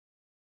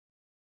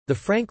The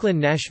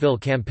Franklin-Nashville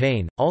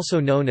Campaign, also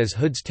known as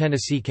Hood's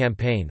Tennessee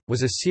Campaign,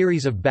 was a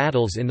series of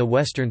battles in the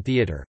Western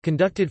Theater,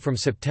 conducted from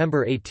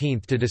September 18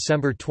 to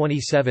December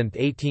 27,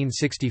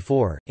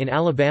 1864, in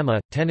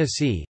Alabama,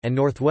 Tennessee, and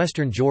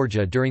northwestern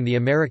Georgia during the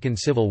American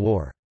Civil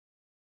War.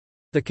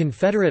 The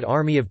Confederate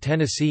Army of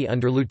Tennessee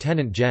under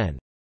Lieutenant Gen.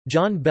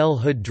 John Bell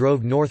Hood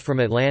drove north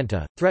from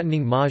Atlanta,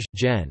 threatening Maj.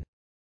 Gen.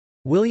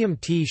 William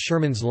T.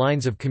 Sherman's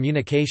lines of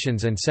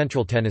communications in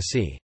central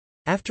Tennessee.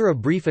 After a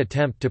brief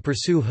attempt to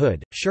pursue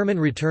Hood, Sherman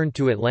returned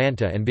to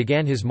Atlanta and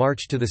began his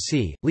march to the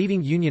sea,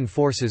 leaving Union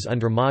forces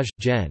under Maj.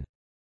 Gen.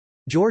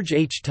 George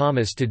H.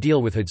 Thomas to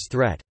deal with Hood's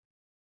threat.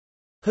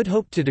 Hood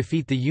hoped to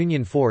defeat the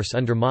Union force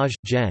under Maj.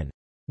 Gen.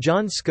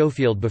 John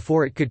Schofield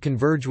before it could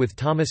converge with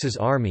Thomas's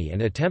army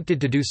and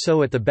attempted to do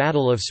so at the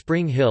Battle of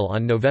Spring Hill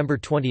on November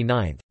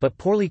 29, but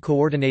poorly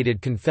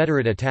coordinated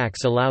Confederate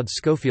attacks allowed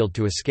Schofield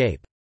to escape.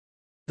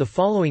 The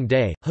following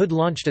day, Hood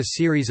launched a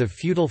series of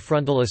futile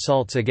frontal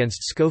assaults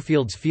against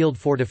Schofield's field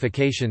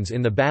fortifications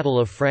in the Battle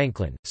of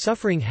Franklin.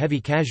 Suffering heavy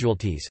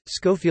casualties,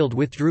 Schofield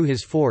withdrew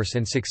his force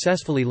and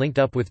successfully linked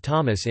up with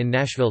Thomas in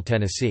Nashville,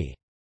 Tennessee.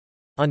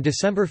 On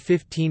December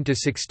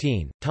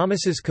 15–16,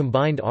 Thomas's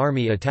combined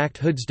army attacked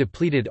Hood's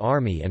depleted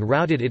army and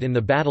routed it in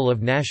the Battle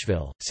of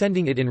Nashville,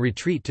 sending it in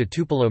retreat to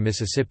Tupelo,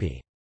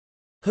 Mississippi.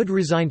 Hood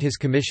resigned his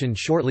commission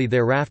shortly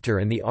thereafter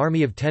and the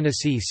Army of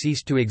Tennessee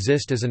ceased to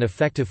exist as an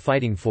effective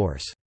fighting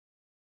force.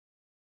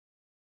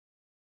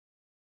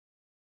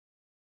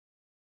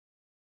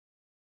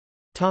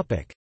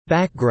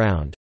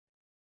 Background.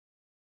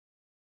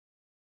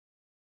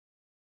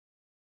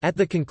 At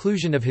the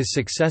conclusion of his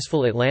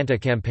successful Atlanta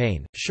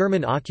campaign,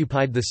 Sherman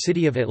occupied the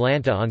city of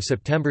Atlanta on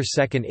September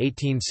 2,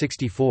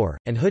 1864,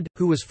 and Hood,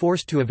 who was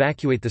forced to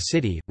evacuate the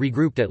city,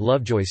 regrouped at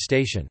Lovejoy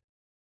Station.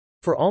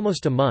 For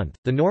almost a month,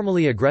 the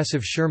normally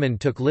aggressive Sherman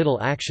took little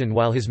action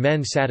while his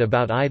men sat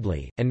about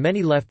idly, and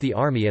many left the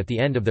army at the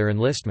end of their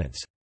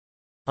enlistments.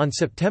 On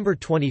September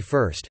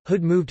 21,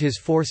 Hood moved his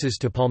forces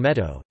to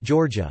Palmetto,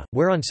 Georgia,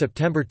 where on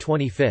September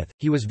 25,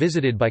 he was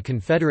visited by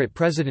Confederate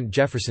President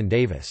Jefferson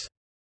Davis.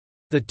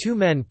 The two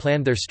men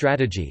planned their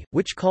strategy,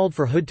 which called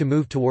for Hood to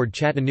move toward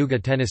Chattanooga,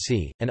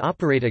 Tennessee, and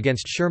operate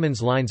against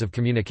Sherman's lines of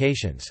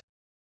communications.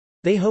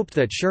 They hoped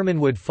that Sherman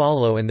would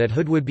follow and that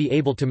Hood would be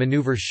able to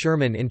maneuver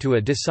Sherman into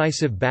a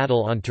decisive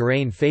battle on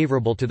terrain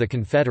favorable to the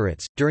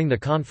Confederates. During the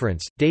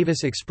conference,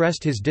 Davis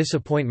expressed his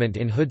disappointment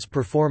in Hood's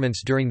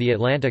performance during the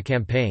Atlanta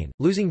campaign,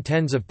 losing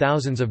tens of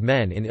thousands of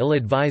men in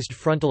ill-advised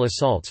frontal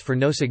assaults for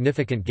no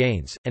significant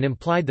gains, and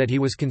implied that he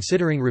was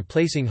considering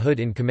replacing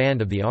Hood in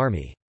command of the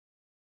army.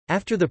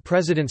 After the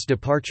president's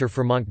departure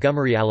for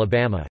Montgomery,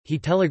 Alabama, he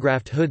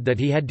telegraphed Hood that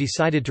he had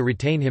decided to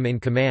retain him in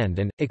command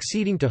and,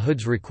 acceding to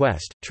Hood's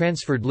request,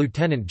 transferred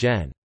Lieutenant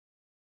Gen.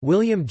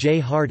 William J.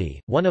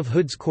 Hardee, one of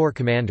Hood's corps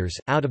commanders,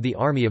 out of the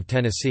Army of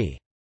Tennessee.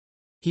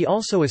 He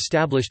also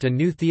established a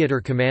new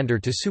theater commander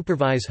to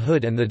supervise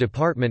Hood and the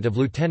department of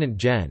Lieutenant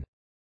Gen.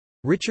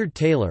 Richard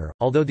Taylor,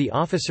 although the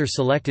officer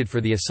selected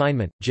for the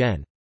assignment,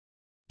 Gen.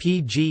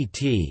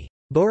 P.G.T.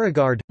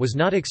 Beauregard, was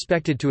not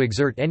expected to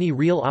exert any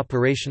real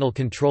operational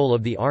control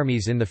of the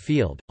armies in the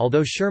field.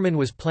 Although Sherman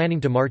was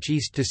planning to march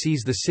east to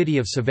seize the city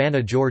of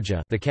Savannah,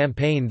 Georgia, the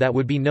campaign that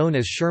would be known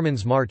as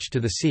Sherman's March to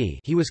the Sea,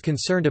 he was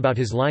concerned about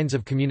his lines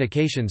of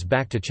communications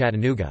back to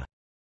Chattanooga.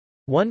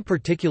 One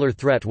particular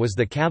threat was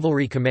the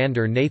cavalry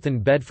commander Nathan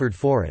Bedford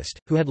Forrest,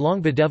 who had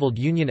long bedeviled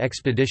Union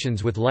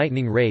expeditions with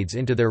lightning raids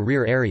into their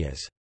rear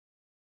areas.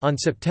 On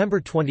September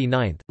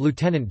 29,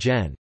 Lieutenant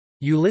Gen.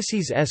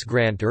 Ulysses S.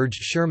 Grant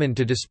urged Sherman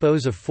to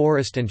dispose of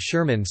Forrest and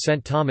Sherman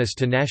sent Thomas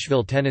to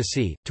Nashville,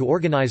 Tennessee, to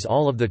organize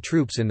all of the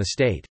troops in the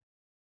state.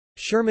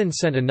 Sherman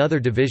sent another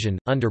division,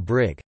 under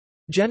Brig.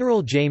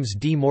 General James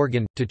D.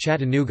 Morgan, to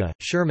Chattanooga.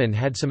 Sherman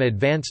had some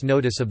advance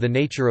notice of the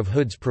nature of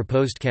Hood's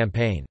proposed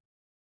campaign.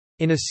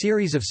 In a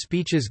series of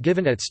speeches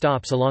given at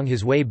stops along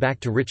his way back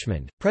to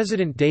Richmond,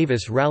 President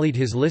Davis rallied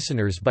his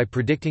listeners by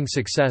predicting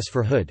success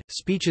for Hood,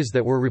 speeches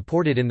that were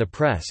reported in the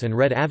press and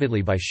read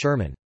avidly by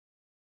Sherman.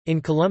 In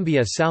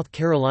Columbia, South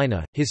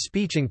Carolina, his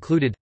speech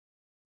included,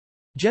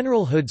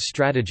 "General Hood's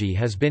strategy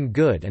has been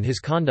good and his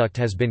conduct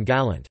has been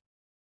gallant.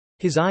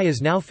 His eye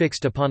is now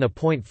fixed upon a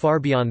point far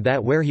beyond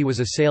that where he was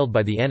assailed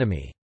by the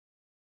enemy.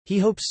 He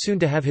hopes soon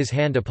to have his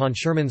hand upon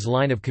Sherman's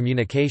line of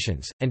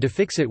communications, and to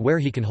fix it where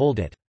he can hold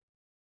it.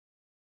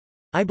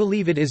 I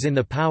believe it is in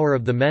the power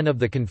of the men of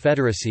the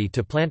Confederacy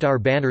to plant our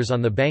banners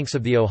on the banks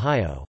of the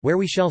Ohio, where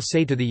we shall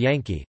say to the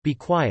Yankee, 'Be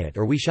quiet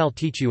or we shall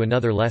teach you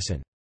another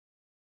lesson.'"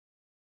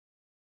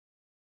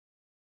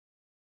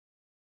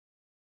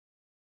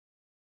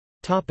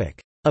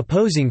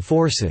 Opposing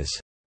forces.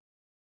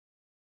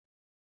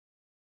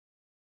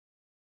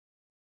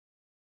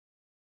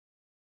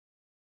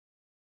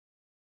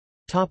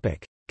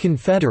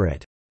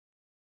 Confederate.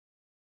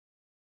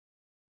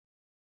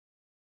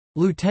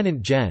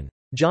 Lieutenant Gen.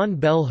 John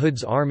Bell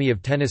Hood's Army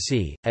of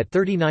Tennessee, at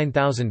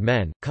 39,000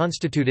 men,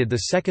 constituted the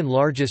second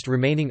largest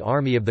remaining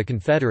army of the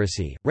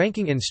Confederacy,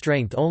 ranking in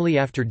strength only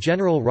after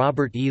General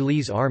Robert E.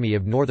 Lee's Army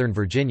of Northern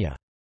Virginia.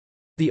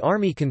 The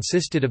army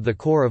consisted of the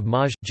corps of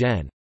Maj.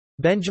 Gen.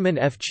 Benjamin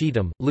F.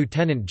 Cheatham,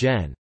 Lieutenant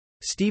Gen.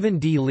 Stephen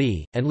D.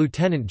 Lee, and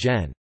Lieutenant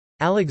Gen.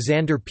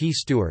 Alexander P.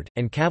 Stewart,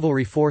 and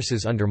cavalry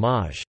forces under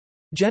Maj.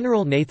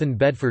 General Nathan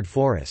Bedford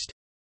Forrest.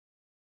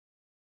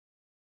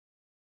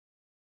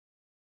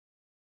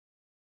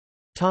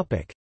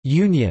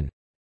 Union.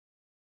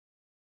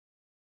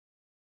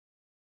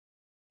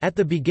 At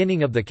the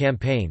beginning of the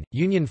campaign,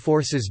 Union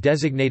forces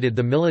designated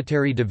the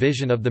Military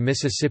Division of the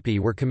Mississippi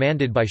were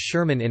commanded by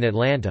Sherman in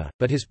Atlanta,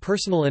 but his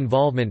personal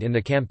involvement in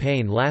the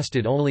campaign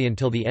lasted only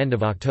until the end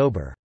of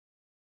October.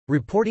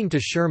 Reporting to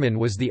Sherman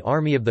was the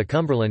Army of the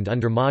Cumberland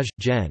under Maj.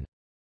 Gen.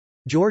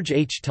 George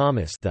H.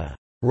 Thomas, the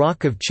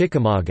Rock of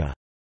Chickamauga,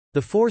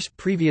 the force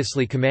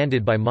previously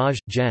commanded by Maj.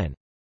 Gen.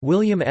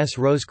 William S.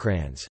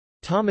 Rosecrans.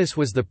 Thomas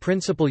was the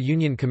principal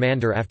Union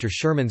commander after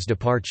Sherman's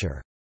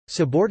departure.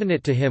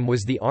 Subordinate to him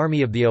was the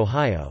Army of the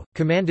Ohio,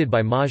 commanded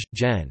by Maj.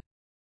 Gen.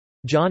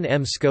 John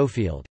M.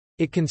 Schofield.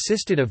 It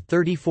consisted of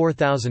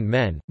 34,000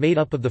 men, made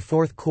up of the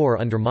 4th Corps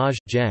under Maj.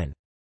 Gen.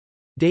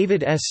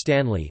 David S.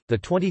 Stanley, the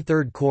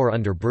 23rd Corps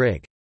under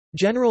Brig.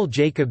 General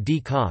Jacob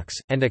D. Cox,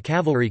 and a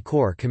cavalry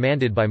corps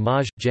commanded by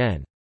Maj.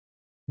 Gen.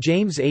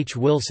 James H.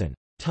 Wilson.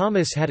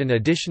 Thomas had an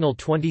additional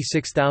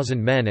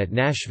 26,000 men at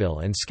Nashville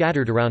and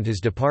scattered around his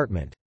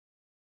department.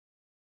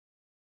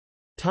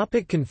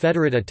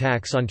 Confederate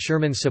attacks on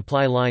Sherman's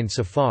supply line.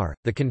 So far,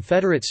 the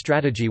Confederate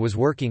strategy was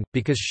working,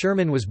 because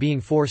Sherman was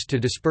being forced to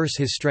disperse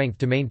his strength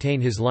to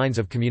maintain his lines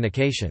of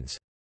communications.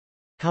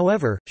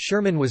 However,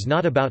 Sherman was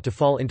not about to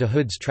fall into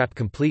Hood's trap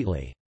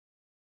completely.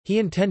 He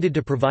intended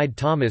to provide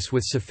Thomas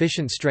with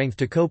sufficient strength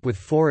to cope with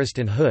Forrest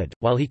and Hood,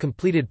 while he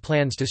completed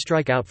plans to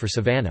strike out for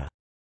Savannah.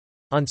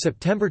 On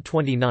September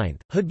 29,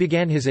 Hood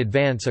began his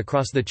advance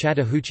across the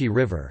Chattahoochee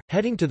River,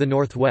 heading to the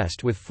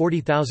northwest with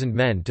 40,000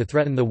 men to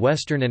threaten the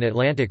Western and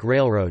Atlantic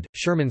Railroad,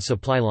 Sherman's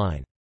supply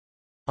line.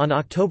 On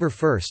October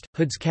 1,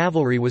 Hood's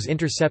cavalry was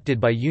intercepted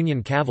by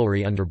Union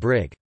cavalry under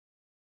Brig.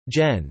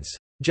 Gens.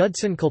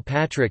 Judson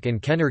Kilpatrick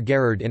and Kenner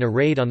Garrard in a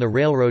raid on the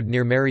railroad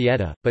near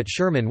Marietta, but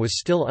Sherman was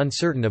still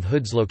uncertain of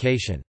Hood's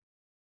location.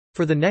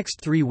 For the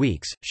next 3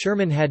 weeks,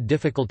 Sherman had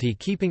difficulty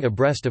keeping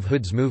abreast of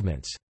Hood's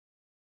movements.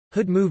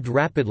 Hood moved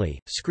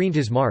rapidly, screened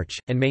his march,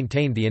 and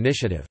maintained the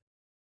initiative.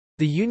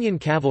 The Union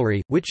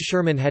cavalry, which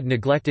Sherman had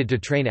neglected to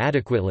train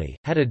adequately,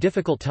 had a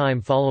difficult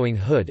time following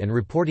Hood and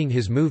reporting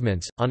his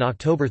movements. On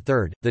October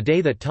 3, the day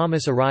that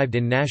Thomas arrived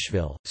in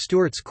Nashville,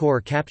 Stuart's corps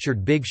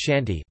captured Big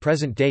Shanty,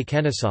 present-day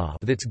Kennesaw,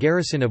 with its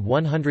garrison of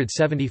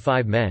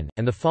 175 men,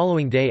 and the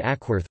following day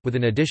Ackworth, with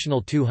an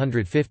additional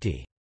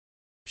 250.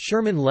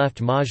 Sherman left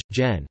Maj.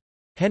 Gen.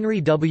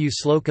 Henry W.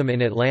 Slocum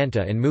in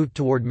Atlanta and moved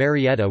toward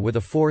Marietta with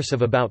a force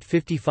of about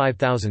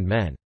 55,000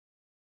 men.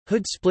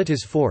 Hood split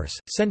his force,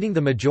 sending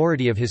the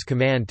majority of his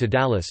command to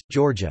Dallas,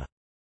 Georgia.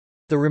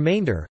 The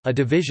remainder, a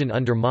division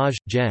under Maj.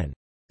 Gen.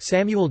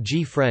 Samuel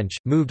G. French,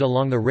 moved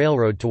along the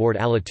railroad toward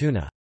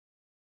Allatoona.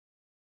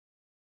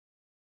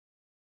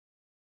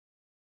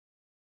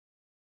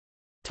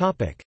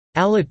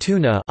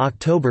 Allatoona,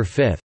 October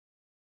 5.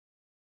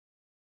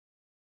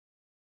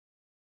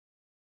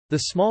 The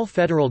small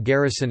Federal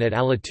garrison at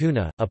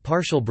Allatoona, a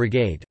partial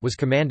brigade, was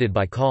commanded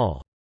by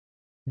Col.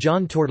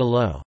 John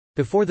Tortolloe.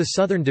 Before the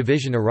Southern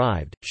Division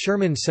arrived,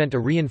 Sherman sent a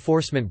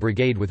reinforcement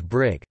brigade with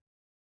Brig.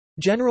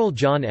 General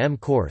John M.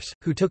 Corse,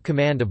 who took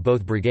command of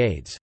both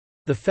brigades.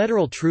 The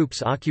Federal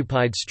troops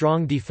occupied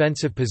strong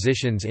defensive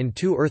positions in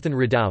 2 earthen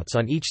redoubts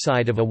on each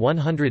side of a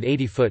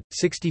 180-foot,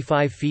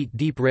 65-feet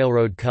deep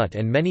railroad cut,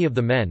 and many of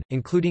the men,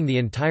 including the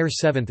entire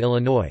 7th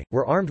Illinois,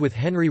 were armed with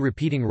Henry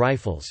repeating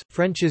rifles.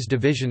 French's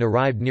division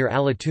arrived near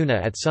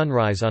Allatoona at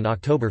sunrise on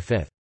October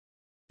 5.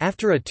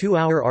 After a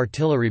 2-hour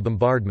artillery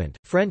bombardment,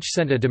 French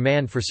sent a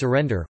demand for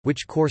surrender,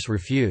 which Corse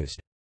refused.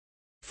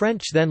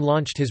 French then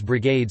launched his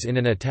brigades in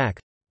an attack,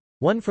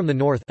 one from the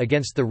north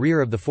against the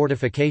rear of the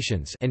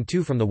fortifications and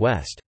 2 from the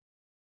west.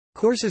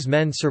 Corse's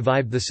men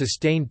survived the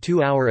sustained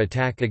 2-hour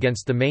attack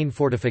against the main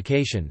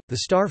fortification, the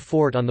Star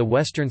Fort on the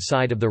western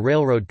side of the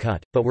railroad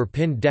cut, but were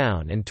pinned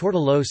down and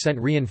Tortolloe sent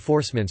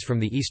reinforcements from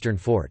the eastern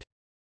fort.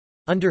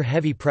 Under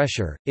heavy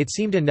pressure, it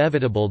seemed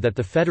inevitable that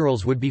the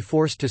Federals would be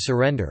forced to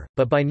surrender,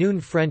 but by noon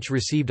French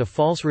received a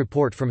false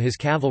report from his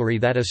cavalry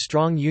that a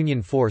strong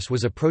Union force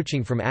was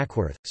approaching from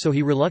Ackworth, so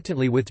he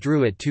reluctantly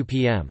withdrew at 2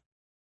 p.m.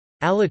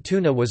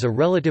 Allatoona was a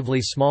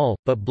relatively small,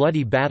 but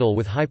bloody battle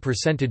with high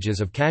percentages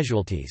of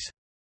casualties.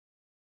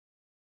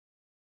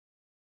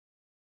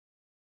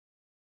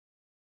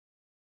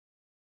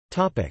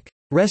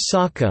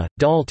 Resaca,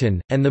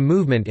 Dalton, and the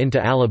movement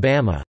into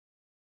Alabama.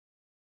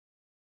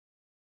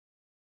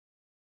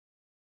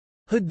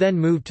 Hood then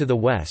moved to the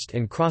west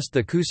and crossed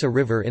the Coosa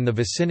River in the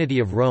vicinity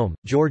of Rome,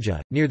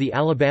 Georgia, near the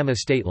Alabama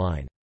state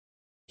line.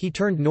 He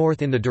turned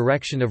north in the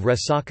direction of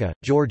Resaca,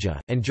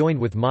 Georgia, and joined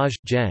with Maj.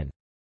 Gen.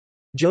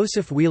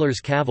 Joseph Wheeler's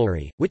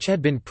cavalry, which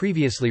had been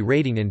previously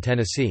raiding in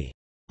Tennessee.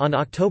 On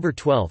October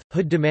 12,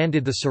 Hood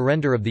demanded the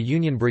surrender of the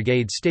Union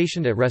brigade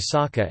stationed at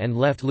Resaca and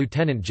left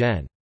Lieutenant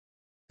Gen.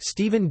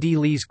 Stephen D.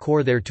 Lee's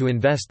corps there to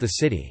invest the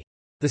city.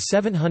 The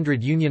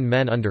 700 Union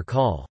men under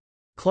Col.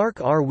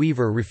 Clark R.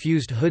 Weaver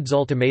refused Hood's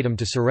ultimatum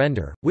to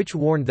surrender, which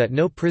warned that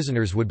no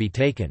prisoners would be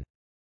taken.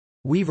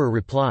 Weaver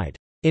replied,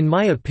 "In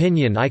my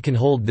opinion, I can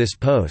hold this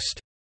post.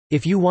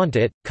 If you want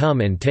it,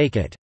 come and take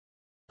it."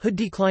 Hood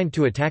declined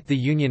to attack the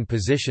Union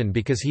position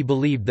because he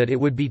believed that it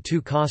would be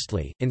too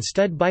costly,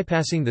 instead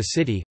bypassing the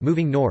city,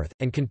 moving north,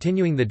 and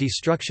continuing the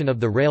destruction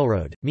of the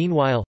railroad.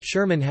 Meanwhile,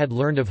 Sherman had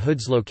learned of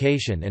Hood's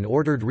location and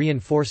ordered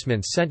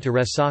reinforcements sent to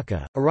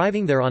Resaca,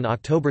 arriving there on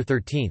October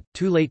 13,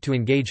 too late to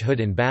engage Hood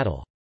in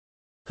battle.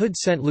 Hood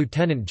sent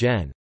Lieutenant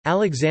Gen.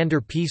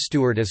 Alexander P.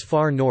 Stewart as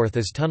far north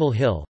as Tunnel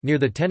Hill, near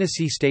the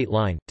Tennessee state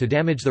line, to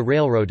damage the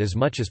railroad as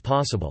much as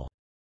possible.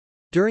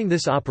 During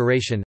this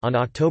operation, on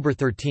October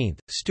 13,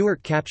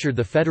 Stewart captured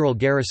the Federal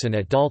garrison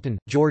at Dalton,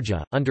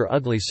 Georgia, under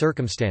ugly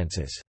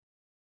circumstances.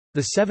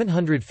 The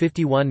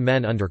 751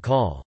 men under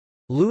Col.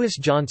 Lewis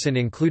Johnson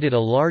included a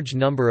large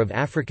number of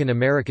African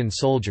American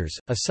soldiers,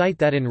 a sight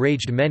that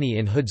enraged many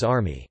in Hood's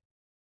army.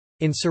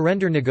 In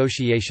surrender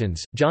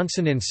negotiations,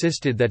 Johnson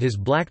insisted that his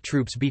black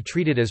troops be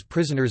treated as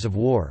prisoners of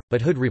war,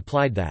 but Hood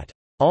replied that,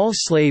 "All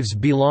slaves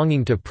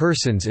belonging to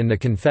persons in the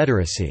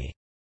Confederacy,"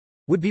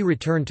 would be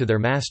returned to their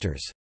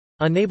masters.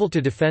 Unable to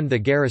defend the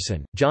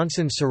garrison,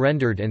 Johnson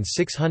surrendered and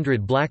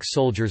 600 black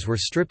soldiers were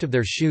stripped of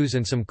their shoes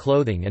and some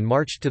clothing and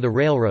marched to the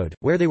railroad,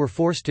 where they were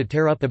forced to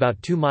tear up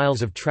about 2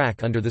 miles of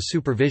track under the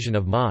supervision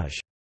of Maj.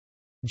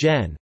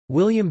 Gen.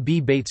 William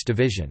B. Bates'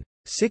 division.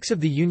 6 of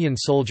the Union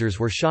soldiers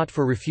were shot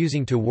for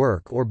refusing to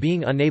work or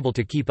being unable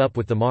to keep up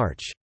with the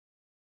march.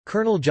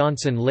 Colonel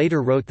Johnson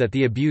later wrote that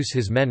the abuse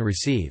his men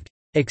received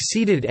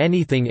exceeded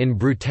anything in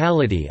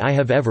brutality I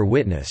have ever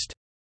witnessed.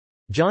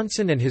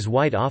 Johnson and his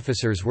white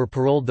officers were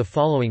paroled the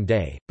following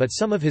day, but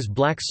some of his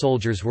black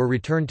soldiers were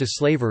returned to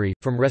slavery.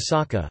 From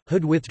Resaca,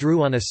 Hood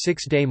withdrew on a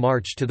 6-day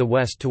march to the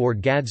west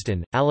toward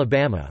Gadsden,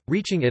 Alabama,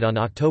 reaching it on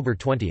October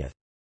 20.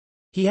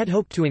 He had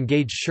hoped to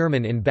engage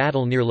Sherman in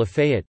battle near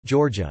Lafayette,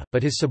 Georgia,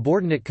 but his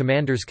subordinate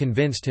commanders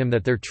convinced him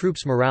that their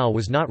troops' morale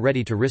was not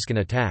ready to risk an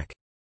attack.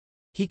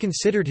 He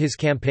considered his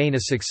campaign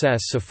a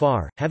success so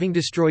far, having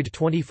destroyed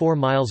 24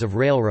 miles of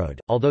railroad,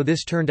 although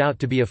this turned out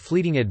to be a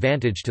fleeting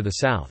advantage to the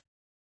south.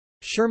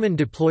 Sherman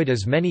deployed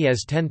as many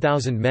as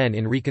 10,000 men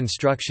in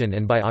Reconstruction,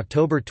 and by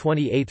October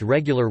 28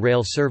 regular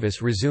rail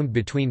service resumed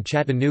between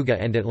Chattanooga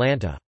and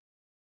Atlanta.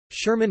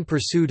 Sherman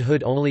pursued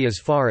Hood only as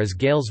far as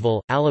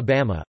Galesville,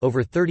 Alabama,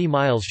 over 30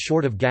 miles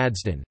short of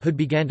Gadsden. Hood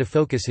began to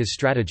focus his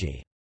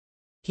strategy.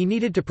 He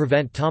needed to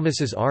prevent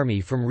Thomas's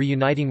army from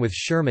reuniting with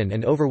Sherman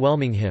and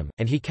overwhelming him,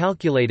 and he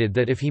calculated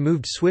that if he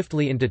moved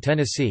swiftly into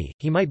Tennessee,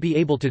 he might be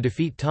able to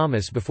defeat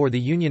Thomas before the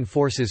Union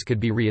forces could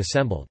be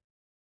reassembled.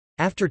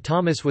 After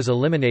Thomas was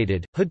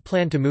eliminated, Hood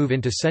planned to move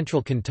into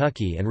central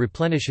Kentucky and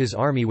replenish his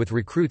army with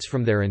recruits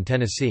from there in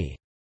Tennessee.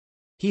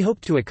 He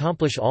hoped to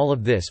accomplish all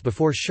of this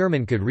before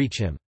Sherman could reach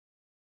him.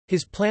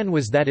 His plan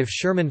was that if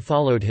Sherman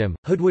followed him,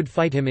 Hood would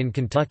fight him in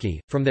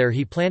Kentucky. From there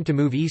he planned to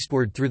move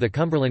eastward through the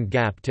Cumberland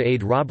Gap to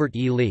aid Robert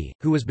E. Lee,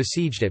 who was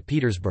besieged at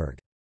Petersburg.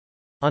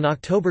 On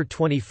October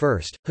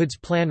 21, Hood's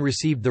plan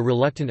received the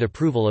reluctant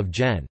approval of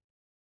Gen.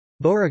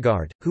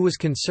 Beauregard, who was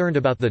concerned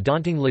about the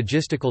daunting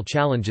logistical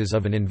challenges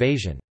of an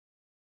invasion.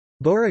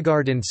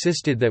 Beauregard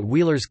insisted that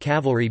Wheeler's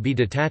cavalry be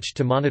detached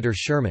to monitor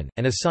Sherman,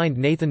 and assigned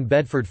Nathan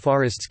Bedford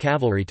Forrest's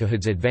cavalry to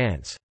Hood's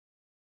advance.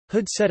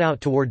 Hood set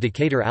out toward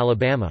Decatur,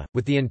 Alabama,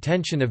 with the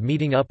intention of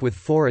meeting up with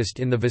Forrest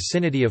in the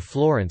vicinity of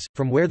Florence,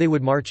 from where they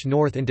would march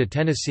north into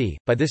Tennessee.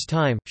 By this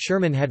time,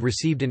 Sherman had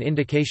received an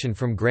indication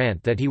from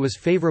Grant that he was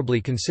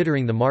favorably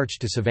considering the march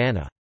to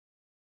Savannah.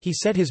 He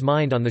set his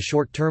mind on the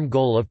short-term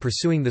goal of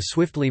pursuing the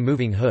swiftly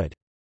moving Hood.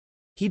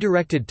 He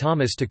directed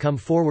Thomas to come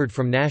forward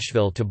from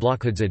Nashville to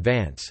block Hood's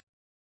advance.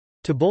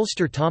 To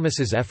bolster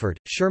Thomas's effort,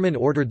 Sherman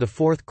ordered the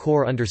 4th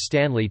Corps under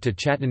Stanley to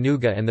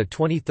Chattanooga and the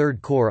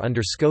 23rd Corps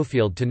under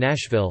Schofield to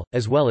Nashville,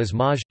 as well as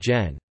Maj.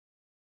 Gen.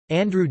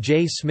 Andrew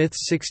J.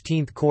 Smith's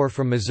 16th Corps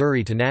from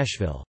Missouri to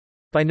Nashville.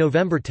 By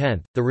November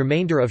 10, the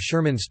remainder of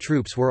Sherman's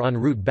troops were en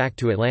route back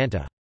to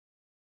Atlanta.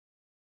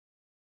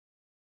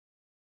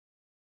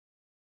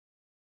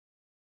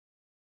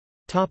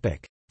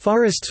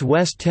 Forrest's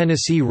West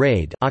Tennessee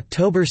Raid,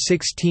 October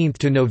 16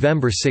 to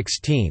November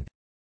 16.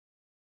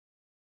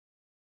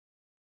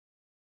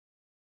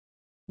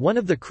 One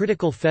of the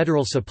critical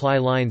federal supply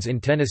lines in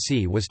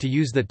Tennessee was to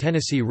use the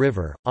Tennessee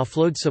River,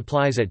 offload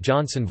supplies at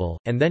Johnsonville,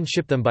 and then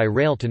ship them by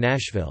rail to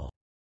Nashville.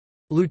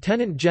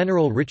 Lieutenant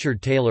General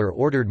Richard Taylor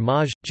ordered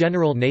Maj.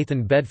 General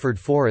Nathan Bedford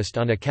Forrest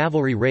on a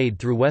cavalry raid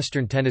through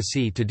western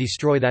Tennessee to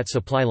destroy that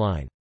supply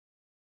line.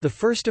 The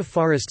first of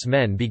Forrest's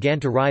men began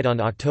to ride on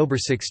October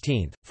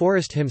 16.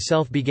 Forrest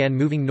himself began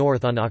moving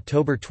north on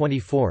October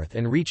 24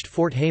 and reached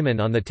Fort Hayman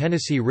on the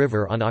Tennessee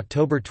River on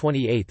October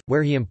 28,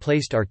 where he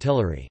emplaced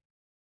artillery.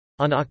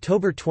 On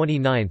October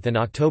 29 and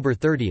October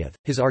 30,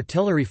 his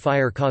artillery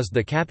fire caused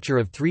the capture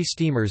of 3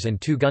 steamers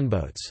and 2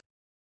 gunboats.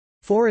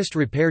 Forrest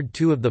repaired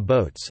 2 of the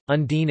boats,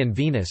 Undine and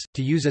Venus,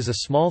 to use as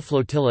a small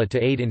flotilla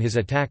to aid in his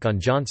attack on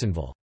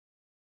Johnsonville.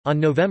 On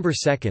November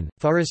 2,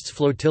 Forrest's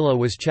flotilla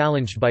was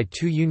challenged by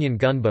 2 Union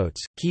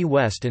gunboats, Key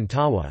West and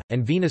Tawa,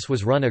 and Venus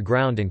was run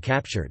aground and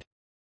captured.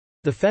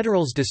 The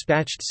Federals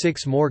dispatched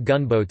 6 more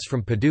gunboats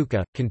from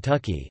Paducah,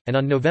 Kentucky, and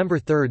on November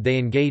 3 they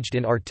engaged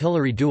in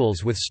artillery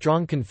duels with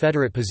strong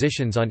Confederate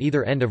positions on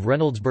either end of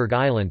Reynoldsburg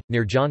Island,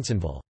 near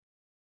Johnsonville.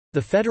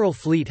 The Federal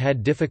fleet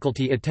had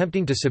difficulty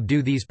attempting to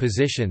subdue these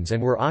positions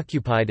and were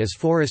occupied as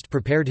Forrest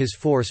prepared his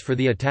force for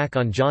the attack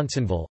on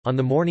Johnsonville. On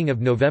the morning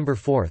of November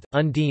 4,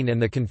 Undine and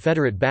the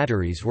Confederate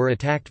batteries were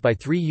attacked by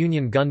 3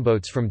 Union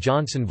gunboats from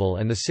Johnsonville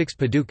and the 6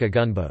 Paducah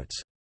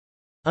gunboats.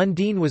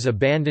 Undine was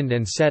abandoned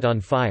and set on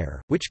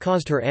fire, which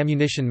caused her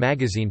ammunition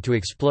magazine to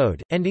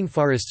explode, ending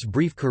Forrest's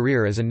brief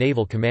career as a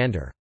naval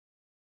commander.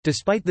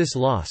 Despite this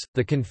loss,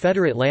 the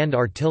Confederate land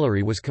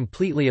artillery was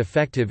completely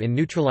effective in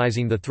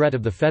neutralizing the threat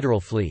of the Federal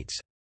fleets.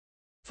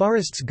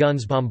 Forrest's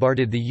guns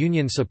bombarded the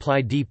Union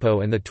supply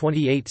depot and the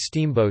 28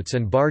 steamboats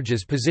and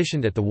barges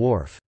positioned at the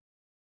wharf.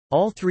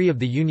 All 3 of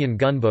the Union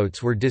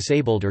gunboats were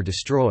disabled or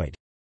destroyed.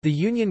 The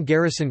Union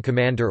garrison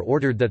commander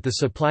ordered that the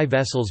supply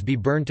vessels be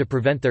burned to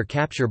prevent their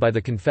capture by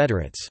the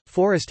Confederates.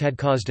 Forrest had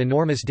caused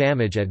enormous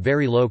damage at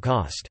very low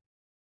cost.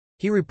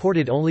 He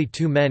reported only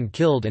 2 men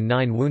killed and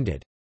 9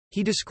 wounded.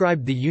 He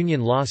described the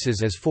Union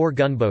losses as 4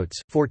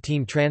 gunboats,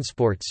 14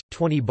 transports,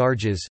 20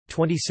 barges,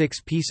 26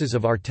 pieces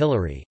of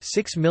artillery,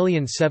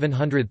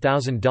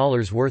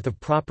 $6,700,000 worth of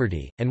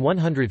property, and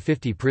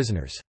 150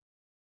 prisoners.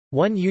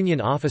 One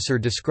Union officer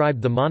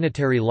described the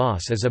monetary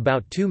loss as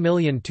about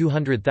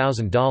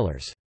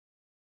 $2,200,000.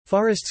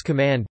 Forrest's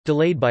command,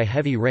 delayed by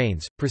heavy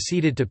rains,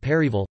 proceeded to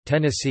Perryville,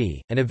 Tennessee,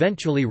 and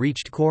eventually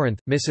reached Corinth,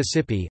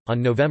 Mississippi,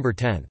 on November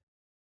 10.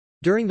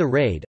 During the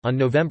raid, on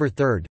November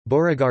 3,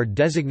 Beauregard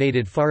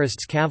designated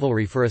Forrest's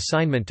cavalry for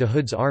assignment to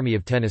Hood's Army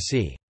of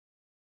Tennessee.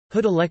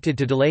 Hood elected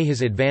to delay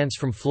his advance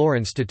from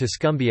Florence to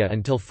Tuscumbia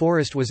until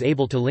Forrest was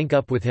able to link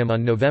up with him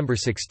on November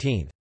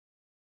 16.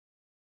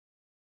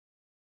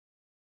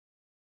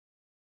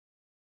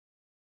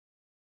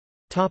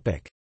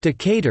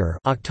 Decatur,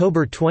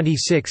 October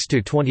 26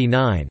 to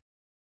 29.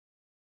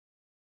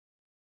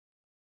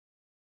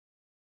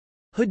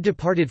 Hood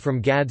departed from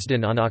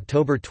Gadsden on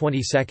October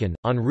 22,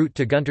 en route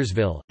to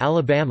Guntersville,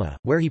 Alabama,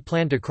 where he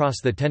planned to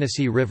cross the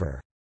Tennessee River.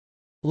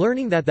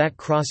 Learning that that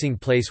crossing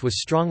place was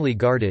strongly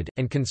guarded,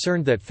 and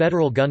concerned that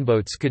Federal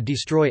gunboats could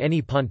destroy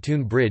any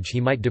pontoon bridge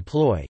he might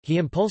deploy, he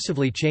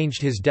impulsively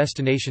changed his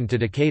destination to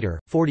Decatur,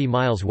 40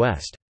 miles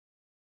west.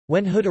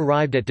 When Hood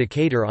arrived at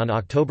Decatur on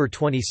October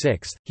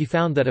 26, he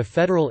found that a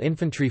Federal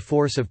infantry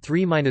force of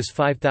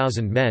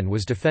 3,500 men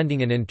was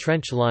defending an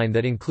entrenched line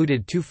that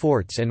included 2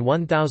 forts and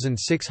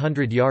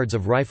 1,600 yards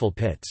of rifle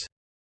pits.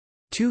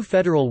 2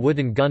 Federal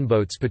wooden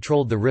gunboats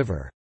patrolled the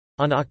river.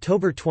 On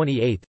October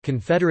 28,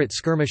 Confederate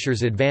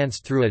skirmishers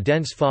advanced through a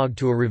dense fog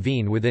to a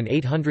ravine within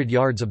 800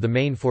 yards of the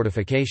main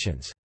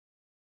fortifications.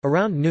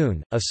 Around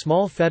noon, a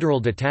small Federal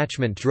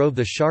detachment drove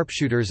the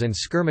sharpshooters and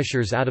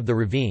skirmishers out of the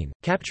ravine,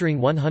 capturing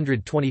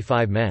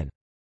 125 men.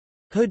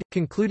 Hood,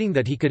 concluding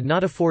that he could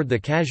not afford the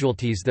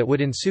casualties that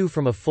would ensue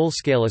from a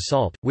full-scale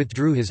assault,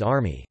 withdrew his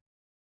army.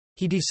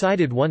 He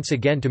decided once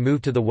again to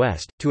move to the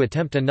west, to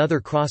attempt another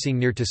crossing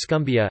near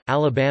Tuscumbia,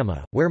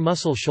 Alabama, where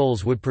Muscle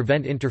Shoals would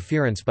prevent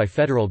interference by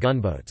Federal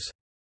gunboats.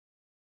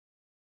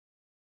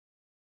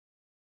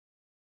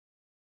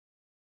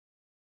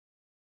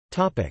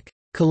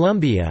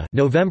 Columbia,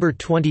 November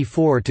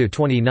 24 to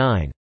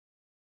 29.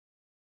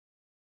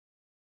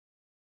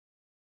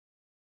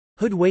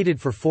 Hood waited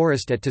for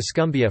Forrest at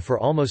Tuscumbia for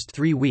almost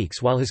 3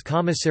 weeks while his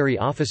commissary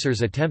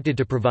officers attempted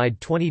to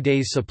provide 20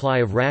 days' supply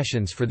of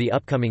rations for the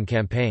upcoming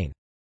campaign.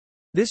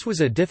 This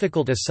was a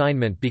difficult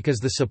assignment because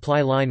the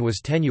supply line was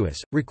tenuous,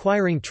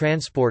 requiring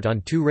transport on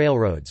 2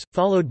 railroads,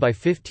 followed by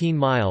 15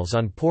 miles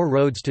on poor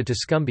roads to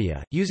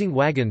Tuscumbia, using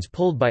wagons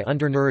pulled by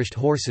undernourished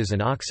horses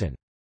and oxen.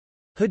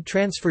 Hood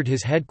transferred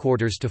his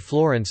headquarters to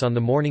Florence on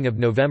the morning of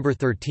November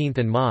 13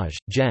 and Maj.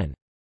 Gen.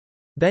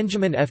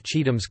 Benjamin F.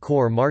 Cheatham's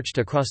corps marched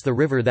across the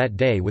river that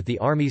day with the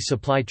Army's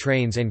supply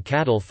trains and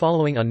cattle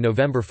following on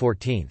November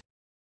 14.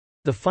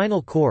 The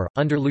final corps,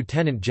 under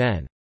Lieutenant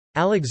Gen.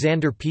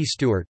 Alexander P.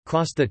 Stewart,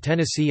 crossed the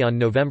Tennessee on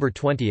November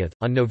 20.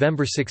 On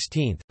November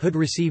 16, Hood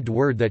received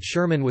word that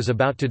Sherman was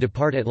about to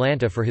depart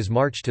Atlanta for his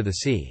march to the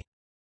sea.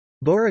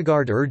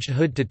 Beauregard urged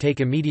Hood to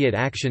take immediate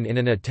action in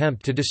an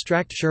attempt to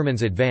distract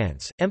Sherman's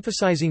advance,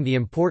 emphasizing the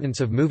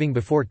importance of moving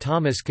before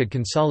Thomas could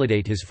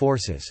consolidate his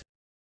forces.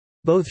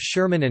 Both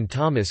Sherman and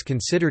Thomas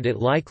considered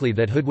it likely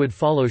that Hood would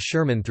follow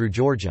Sherman through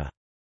Georgia.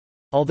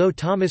 Although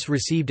Thomas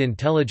received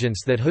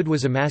intelligence that Hood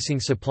was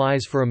amassing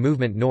supplies for a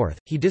movement north,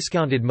 he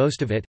discounted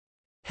most of it.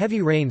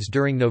 Heavy rains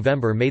during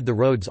November made the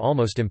roads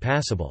almost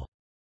impassable.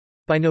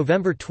 By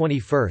November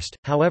 21,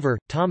 however,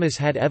 Thomas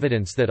had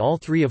evidence that all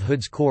 3 of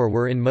Hood's corps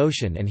were in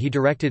motion and he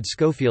directed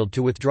Schofield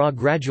to withdraw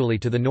gradually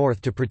to the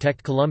north to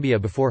protect Columbia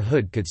before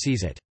Hood could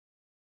seize it.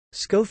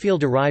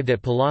 Schofield arrived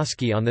at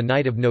Pulaski on the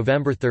night of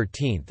November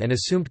 13 and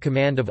assumed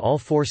command of all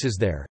forces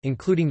there,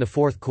 including the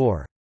 4th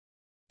Corps.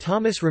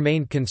 Thomas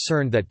remained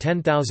concerned that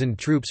 10,000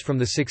 troops from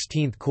the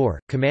 16th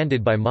Corps,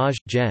 commanded by Maj.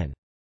 Gen.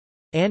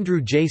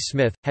 Andrew J.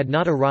 Smith, had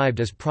not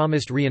arrived as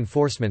promised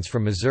reinforcements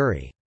from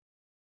Missouri.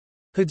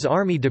 Hood's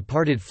army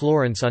departed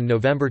Florence on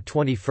November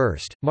 21,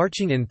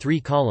 marching in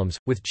 3 columns,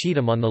 with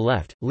Cheatham on the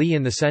left, Lee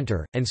in the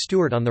center, and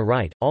Stuart on the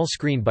right, all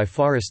screened by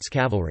Forrest's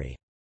cavalry.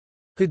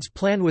 Hood's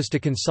plan was to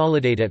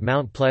consolidate at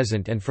Mount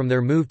Pleasant and from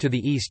there move to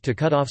the east to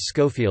cut off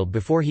Schofield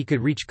before he could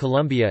reach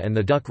Columbia and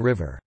the Duck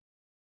River.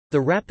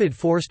 The rapid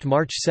forced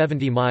march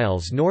 70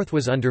 miles north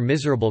was under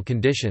miserable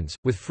conditions,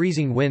 with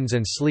freezing winds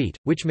and sleet,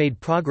 which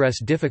made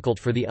progress difficult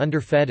for the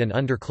underfed and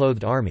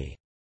underclothed army.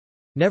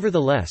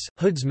 Nevertheless,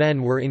 Hood's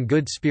men were in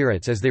good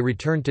spirits as they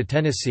returned to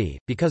Tennessee.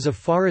 Because of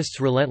Forrest's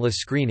relentless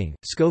screening,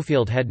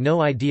 Schofield had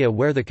no idea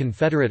where the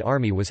Confederate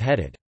army was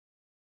headed.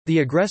 The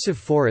aggressive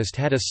Forrest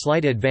had a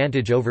slight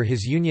advantage over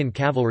his Union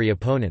cavalry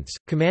opponents,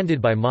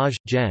 commanded by Maj.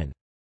 Gen.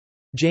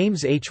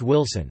 James H.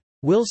 Wilson.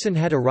 Wilson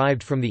had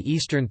arrived from the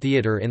Eastern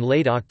Theater in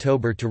late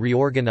October to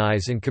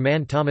reorganize and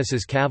command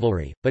Thomas's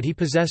cavalry, but he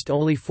possessed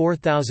only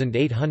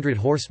 4,800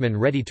 horsemen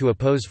ready to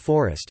oppose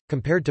Forrest,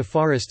 compared to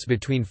Forrest's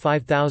between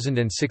 5,000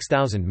 and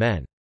 6,000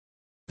 men.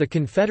 The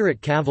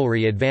Confederate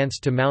cavalry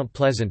advanced to Mount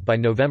Pleasant by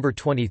November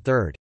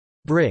 23.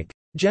 Brig.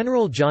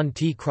 General John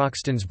T.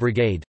 Croxton's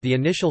brigade, the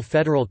initial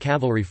Federal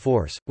cavalry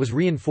force, was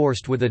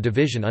reinforced with a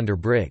division under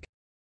Brig.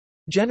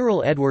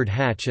 General Edward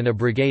Hatch and a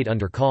brigade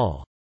under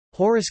Col.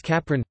 Horace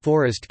Capron.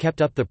 Forrest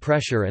kept up the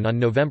pressure, and on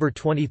November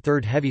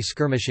 23 heavy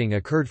skirmishing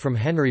occurred from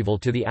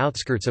Henryville to the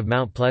outskirts of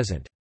Mount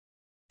Pleasant.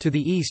 To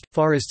the east,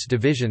 Forrest's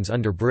divisions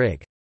under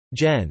Brig.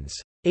 Gens.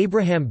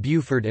 Abraham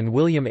Buford and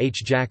William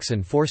H.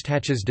 Jackson forced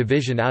Hatch's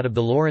division out of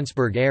the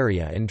Lawrenceburg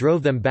area and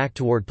drove them back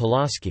toward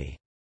Pulaski.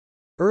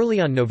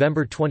 Early on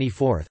November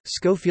 24,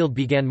 Schofield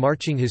began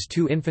marching his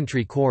 2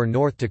 infantry corps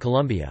north to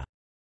Columbia.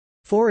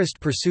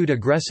 Forrest pursued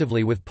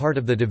aggressively with part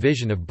of the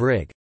division of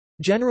Brig.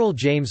 General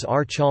James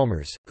R.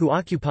 Chalmers, who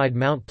occupied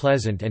Mount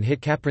Pleasant and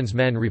hit Capron's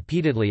men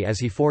repeatedly as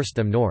he forced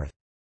them north.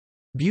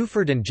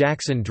 Buford and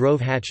Jackson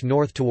drove Hatch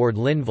north toward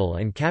Linville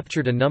and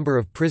captured a number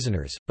of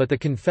prisoners, but the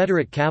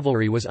Confederate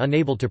cavalry was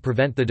unable to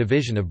prevent the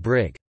division of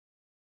Brig.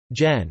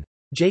 Gen.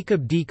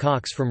 Jacob D.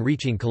 Cox from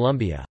reaching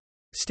Columbia.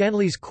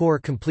 Stanley's corps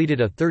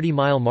completed a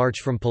 30-mile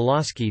march from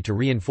Pulaski to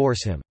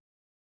reinforce him.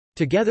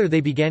 Together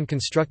they began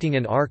constructing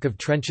an arc of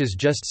trenches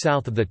just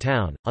south of the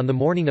town. On the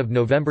morning of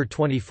November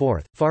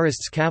 24,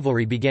 Forrest's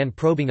cavalry began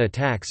probing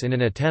attacks in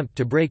an attempt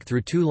to break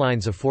through 2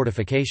 lines of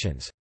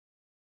fortifications.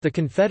 The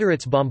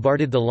Confederates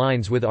bombarded the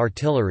lines with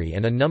artillery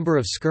and a number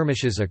of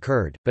skirmishes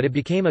occurred, but it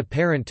became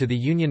apparent to the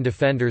Union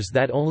defenders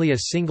that only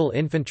a single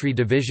infantry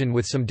division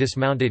with some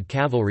dismounted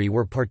cavalry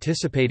were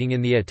participating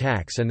in the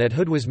attacks and that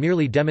Hood was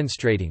merely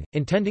demonstrating,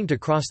 intending to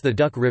cross the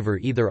Duck River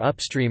either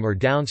upstream or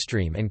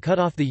downstream and cut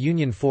off the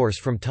Union force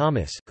from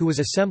Thomas, who was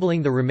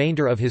assembling the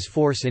remainder of his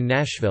force in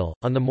Nashville.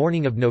 On the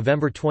morning of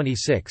November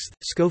 26,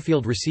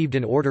 Schofield received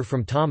an order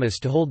from Thomas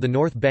to hold the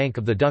north bank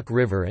of the Duck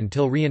River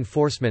until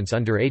reinforcements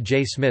under A.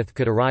 J. Smith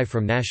could arrive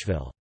from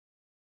Nashville.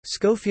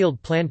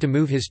 Schofield planned to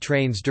move his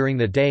trains during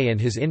the day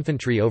and his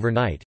infantry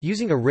overnight,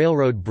 using a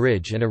railroad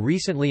bridge and a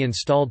recently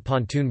installed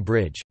pontoon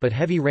bridge, but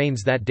heavy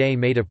rains that day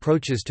made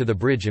approaches to the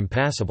bridge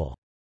impassable.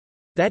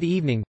 That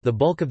evening, the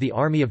bulk of the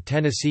Army of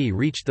Tennessee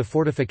reached the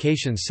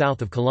fortifications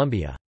south of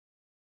Columbia.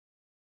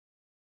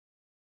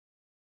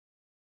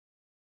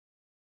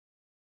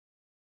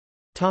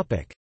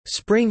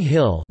 Spring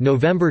Hill,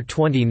 November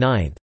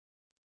 29.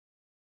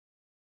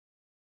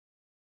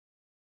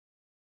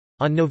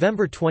 On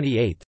November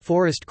 28,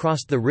 Forrest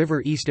crossed the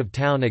river east of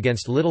town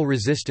against little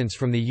resistance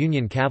from the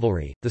Union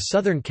cavalry. The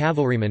Southern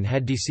cavalrymen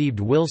had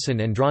deceived Wilson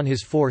and drawn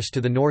his force to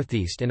the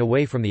northeast and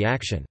away from the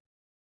action.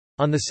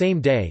 On the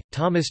same day,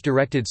 Thomas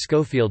directed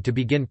Schofield to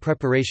begin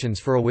preparations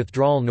for a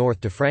withdrawal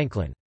north to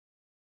Franklin.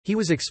 He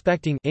was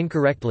expecting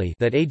incorrectly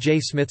that A.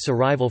 J. Smith's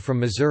arrival from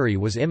Missouri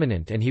was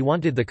imminent, and he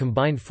wanted the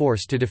combined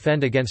force to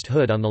defend against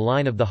Hood on the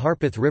line of the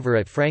Harpeth River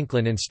at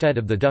Franklin instead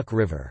of the Duck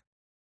River.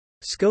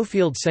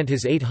 Schofield sent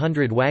his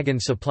 800-wagon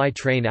supply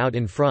train out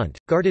in front,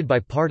 guarded by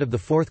part of the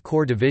 4th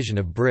Corps Division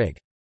of Brig.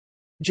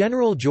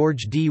 General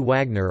George D.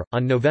 Wagner.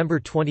 On November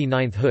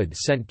 29, Hood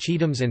sent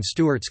Cheatham's and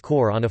Stuart's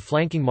corps on a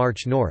flanking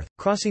march north,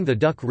 crossing the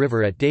Duck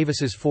River at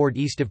Davis's Ford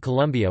east of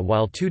Columbia,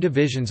 while 2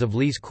 divisions of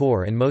Lee's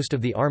corps and most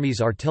of the Army's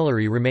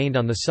artillery remained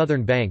on the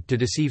southern bank to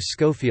deceive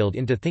Schofield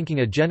into thinking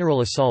a general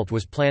assault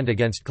was planned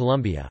against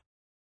Columbia.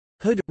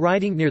 Hood,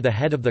 riding near the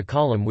head of the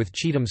column with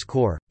Cheatham's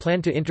corps,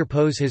 planned to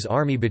interpose his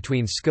army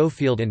between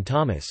Schofield and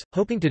Thomas,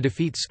 hoping to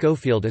defeat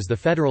Schofield as the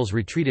Federals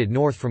retreated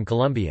north from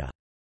Columbia.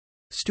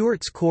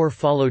 Stuart's corps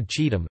followed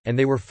Cheatham, and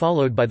they were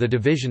followed by the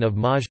division of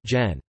Maj.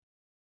 Gen.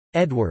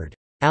 Edward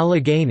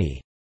Allegheny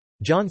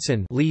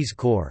Johnson Lee's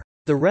corps.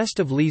 The rest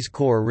of Lee's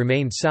corps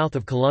remained south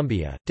of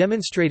Columbia,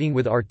 demonstrating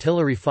with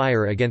artillery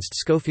fire against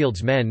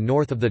Schofield's men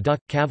north of the Duck.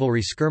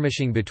 Cavalry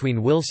skirmishing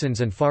between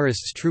Wilson's and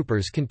Forrest's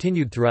troopers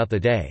continued throughout the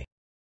day.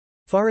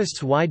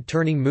 Forrest's wide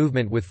turning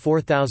movement with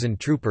 4,000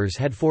 troopers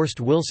had forced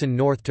Wilson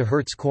north to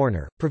Hurt's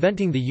Corner,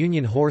 preventing the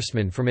Union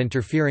horsemen from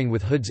interfering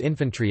with Hood's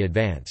infantry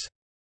advance.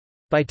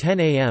 By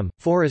 10 a.m.,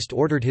 Forrest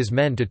ordered his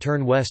men to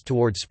turn west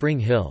toward Spring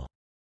Hill.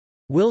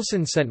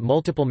 Wilson sent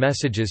multiple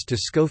messages to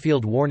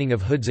Schofield warning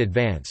of Hood's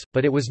advance,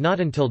 but it was not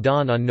until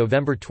dawn on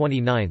November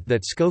 29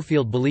 that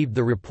Schofield believed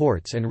the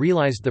reports and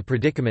realized the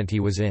predicament he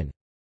was in.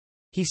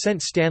 He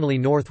sent Stanley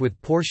north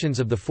with portions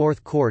of the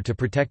Fourth Corps to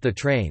protect the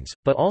trains,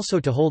 but also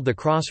to hold the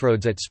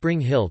crossroads at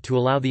Spring Hill to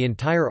allow the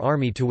entire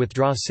army to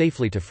withdraw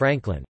safely to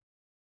Franklin.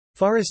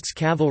 Forrest's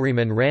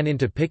cavalrymen ran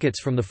into pickets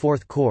from the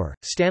Fourth Corps.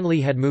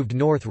 Stanley had moved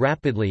north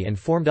rapidly and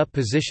formed up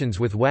positions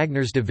with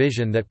Wagner's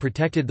division that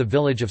protected the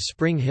village of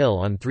Spring Hill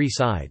on three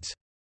sides.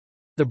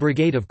 The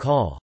brigade of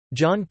Col.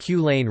 John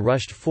Q. Lane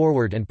rushed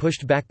forward and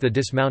pushed back the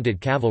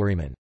dismounted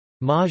cavalrymen.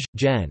 Maj.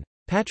 Gen.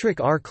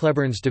 Patrick R.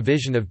 Cleburne's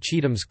division of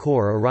Cheatham's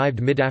corps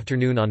arrived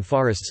mid-afternoon on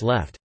Forrest's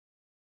left.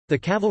 The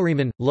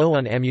cavalrymen, low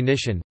on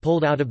ammunition,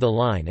 pulled out of the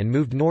line and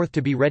moved north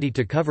to be ready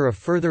to cover a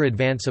further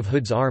advance of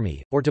Hood's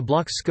army, or to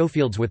block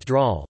Schofield's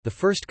withdrawal. The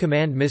first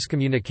command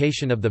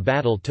miscommunication of the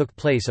battle took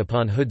place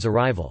upon Hood's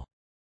arrival.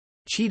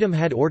 Cheatham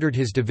had ordered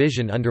his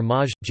division under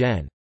Maj.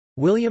 Gen.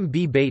 William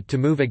B. Bate to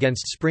move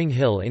against Spring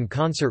Hill in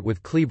concert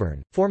with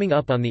Cleburne, forming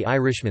up on the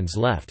Irishman's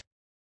left.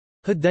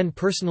 Hood then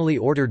personally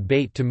ordered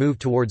Bate to move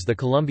towards the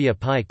Columbia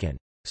Pike and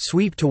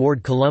sweep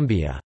toward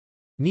Columbia.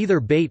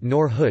 Neither Bate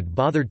nor Hood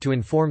bothered to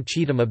inform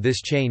Cheatham of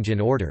this change in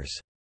orders.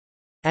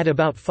 At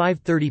about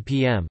 5:30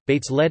 p.m.,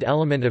 Bate's led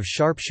element of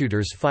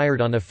sharpshooters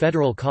fired on a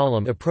Federal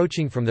column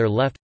approaching from their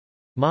left.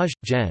 Maj.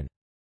 Gen.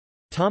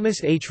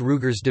 Thomas H.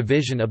 Ruger's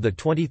division of the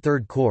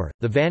 23rd Corps,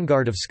 the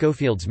vanguard of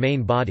Schofield's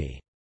main body.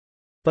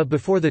 But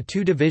before the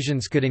two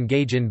divisions could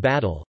engage in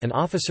battle, an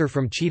officer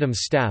from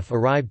Cheatham's staff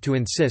arrived to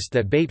insist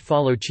that Bate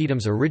follow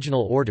Cheatham's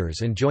original orders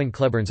and join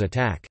Cleburne's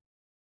attack.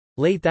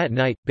 Late that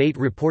night, Bate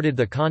reported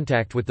the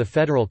contact with the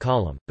Federal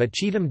column, but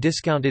Cheatham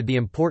discounted the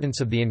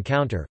importance of the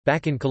encounter.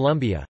 Back in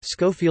Columbia,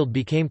 Schofield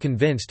became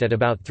convinced at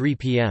about 3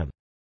 p.m.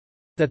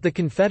 that the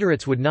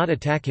Confederates would not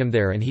attack him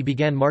there, and he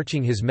began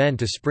marching his men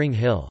to Spring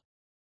Hill.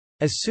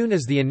 As soon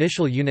as the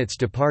initial units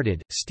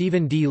departed,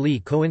 Stephen D. Lee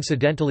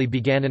coincidentally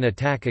began an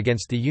attack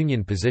against the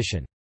Union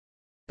position.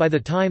 By the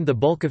time the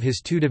bulk of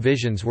his two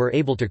divisions were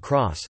able to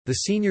cross, the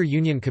senior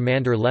Union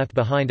commander left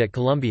behind at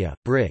Columbia,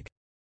 Brig.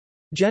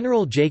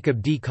 General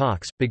Jacob D.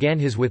 Cox, began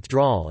his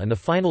withdrawal, and the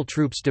final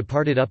troops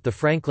departed up the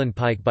Franklin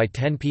Pike. By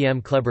 10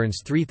 p.m.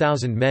 Cleburne's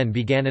 3,000 men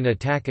began an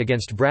attack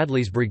against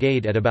Bradley's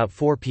brigade at about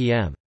 4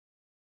 p.m.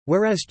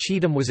 Whereas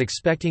Cheatham was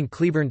expecting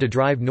Cleburne to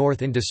drive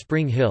north into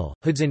Spring Hill,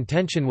 Hood's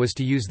intention was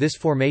to use this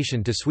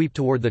formation to sweep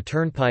toward the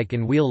turnpike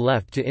and wheel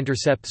left to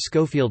intercept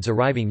Schofield's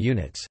arriving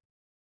units.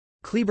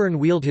 Cleburne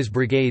wheeled his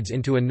brigades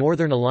into a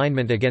northern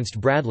alignment against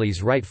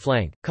Bradley's right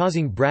flank,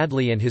 causing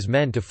Bradley and his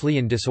men to flee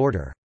in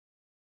disorder.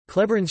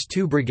 Cleburne's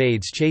two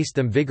brigades chased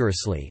them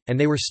vigorously, and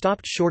they were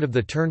stopped short of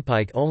the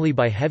turnpike only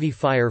by heavy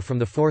fire from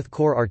the 4th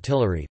Corps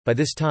artillery. By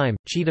this time,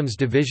 Cheatham's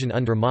division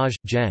under Maj.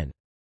 Gen.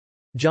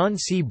 John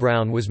C.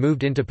 Brown was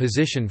moved into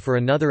position for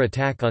another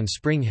attack on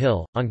Spring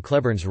Hill, on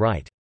Cleburne's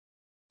right.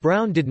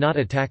 Brown did not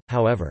attack,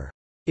 however.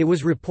 It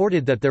was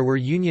reported that there were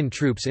Union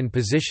troops in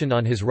position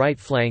on his right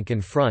flank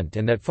and front,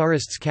 and that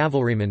Forrest's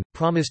cavalrymen,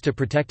 promised to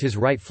protect his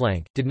right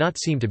flank, did not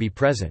seem to be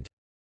present.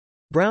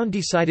 Brown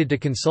decided to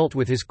consult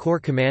with his corps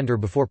commander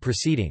before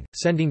proceeding,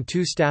 sending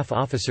two staff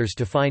officers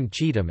to find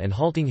Cheatham and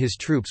halting his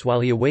troops while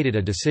he awaited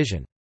a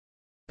decision.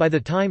 By the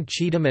time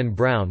Cheatham and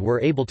Brown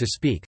were able to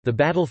speak, the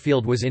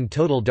battlefield was in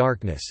total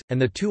darkness, and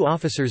the two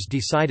officers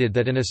decided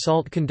that an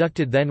assault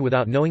conducted then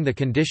without knowing the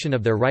condition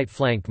of their right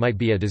flank might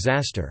be a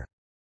disaster.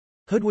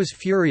 Hood was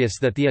furious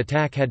that the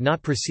attack had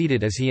not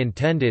proceeded as he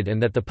intended and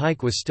that the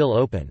pike was still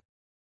open.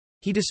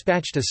 He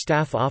dispatched a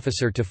staff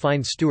officer to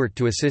find Stuart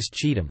to assist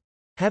Cheatham.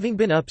 Having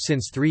been up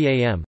since 3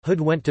 a.m., Hood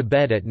went to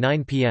bed at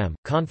 9 p.m.,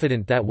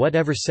 confident that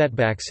whatever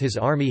setbacks his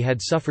army had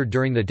suffered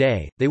during the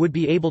day, they would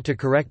be able to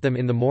correct them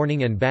in the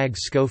morning and bag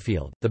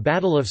Schofield. The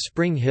Battle of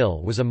Spring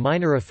Hill was a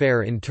minor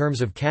affair in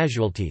terms of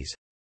casualties,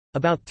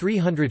 about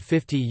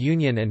 350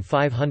 Union and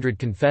 500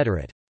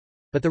 Confederate.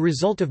 But the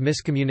result of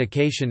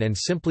miscommunication and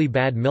simply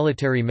bad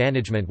military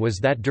management was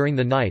that during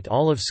the night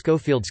all of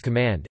Schofield's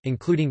command,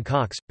 including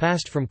Cox,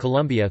 passed from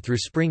Columbia through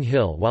Spring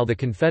Hill while the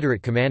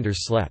Confederate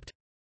commanders slept.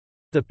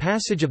 The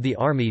passage of the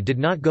army did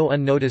not go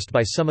unnoticed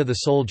by some of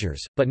the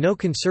soldiers, but no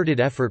concerted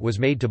effort was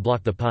made to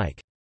block the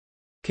pike.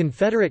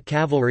 Confederate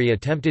cavalry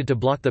attempted to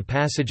block the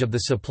passage of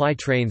the supply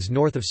trains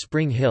north of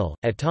Spring Hill,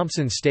 at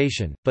Thompson's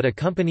Station, but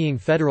accompanying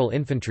Federal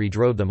infantry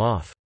drove them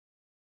off.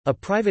 A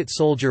private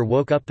soldier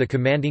woke up the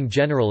commanding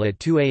general at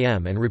 2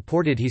 a.m. and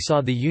reported he saw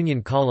the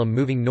Union column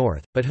moving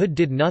north, but Hood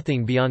did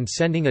nothing beyond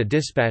sending a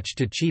dispatch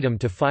to Cheatham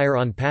to fire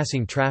on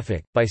passing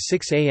traffic. By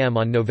 6 a.m.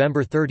 on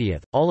November 30,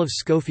 all of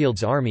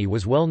Schofield's army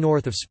was well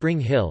north of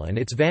Spring Hill and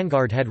its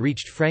vanguard had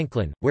reached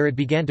Franklin, where it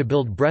began to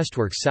build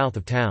breastworks south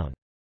of town.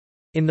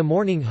 In the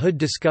morning Hood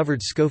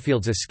discovered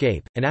Schofield's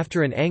escape, and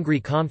after an angry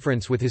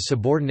conference with his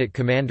subordinate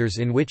commanders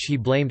in which he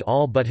blamed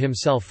all but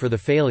himself for the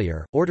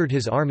failure, ordered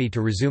his army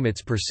to resume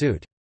its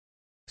pursuit.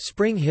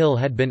 Spring Hill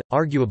had been,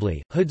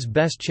 arguably, Hood's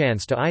best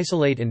chance to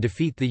isolate and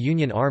defeat the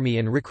Union Army,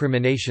 and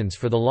recriminations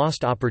for the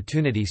lost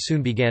opportunity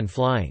soon began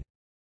flying.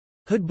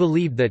 Hood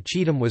believed that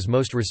Cheatham was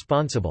most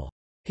responsible.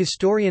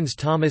 Historians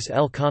Thomas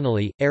L.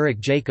 Connolly, Eric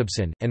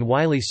Jacobson, and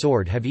Wiley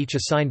Sword have each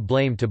assigned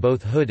blame to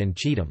both Hood and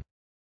Cheatham.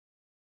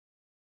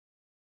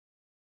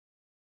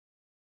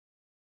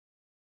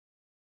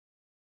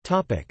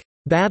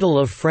 Battle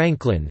of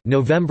Franklin,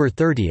 November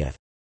 30.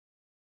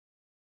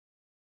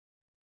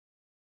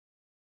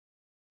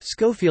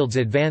 Schofield's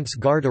advance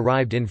guard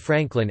arrived in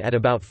Franklin at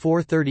about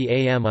 4:30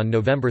 a.m. on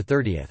November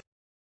 30.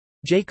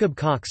 Jacob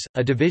Cox,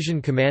 a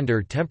division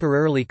commander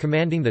temporarily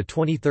commanding the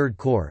 23rd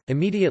Corps,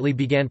 immediately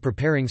began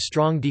preparing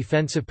strong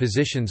defensive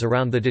positions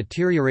around the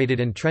deteriorated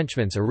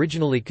entrenchments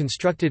originally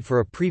constructed for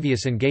a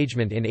previous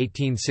engagement in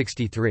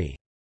 1863.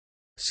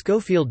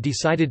 Schofield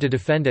decided to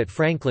defend at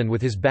Franklin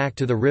with his back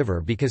to the river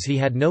because he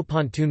had no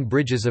pontoon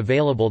bridges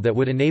available that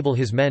would enable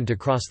his men to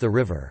cross the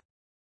river.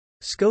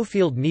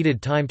 Schofield needed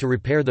time to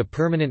repair the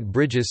permanent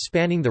bridges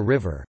spanning the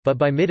river, but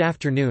by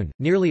mid-afternoon,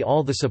 nearly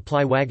all the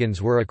supply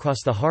wagons were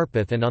across the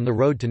Harpeth and on the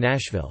road to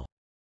Nashville.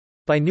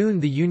 By noon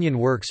the Union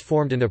works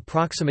formed an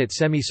approximate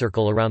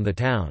semicircle around the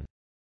town.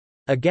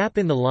 A gap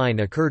in the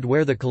line occurred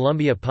where the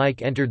Columbia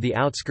Pike entered the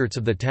outskirts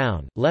of the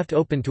town, left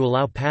open to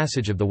allow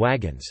passage of the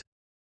wagons.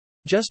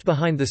 Just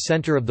behind the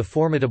center of the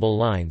formidable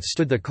line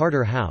stood the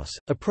Carter House,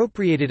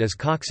 appropriated as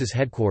Cox's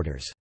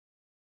headquarters.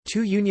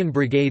 2 Union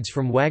brigades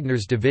from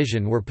Wagner's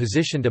division were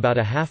positioned about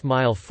a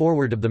half-mile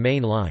forward of the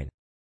main line.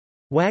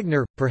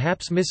 Wagner,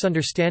 perhaps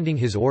misunderstanding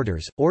his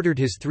orders, ordered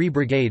his 3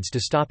 brigades to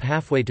stop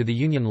halfway to the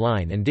Union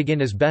line and dig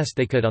in as best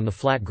they could on the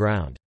flat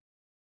ground.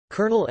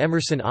 Colonel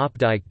Emerson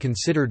Opdyke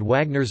considered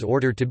Wagner's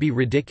order to be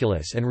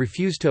ridiculous and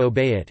refused to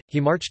obey it. He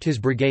marched his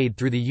brigade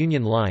through the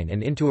Union line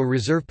and into a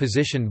reserve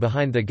position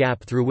behind the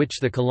gap through which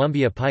the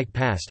Columbia Pike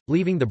passed,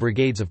 leaving the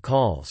brigades of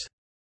Calls,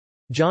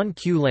 John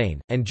Q. Lane,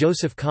 and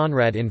Joseph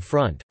Conrad in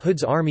front.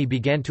 Hood's army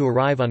began to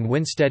arrive on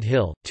Winstead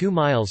Hill, 2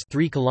 miles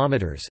 3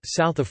 kilometers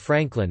south of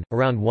Franklin,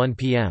 around 1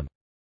 p.m.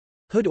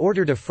 Hood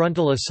ordered a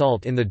frontal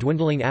assault in the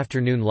dwindling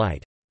afternoon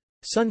light.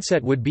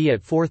 Sunset would be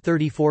at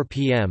 4:34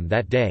 p.m.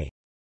 that day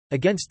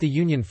against the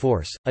Union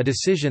force, a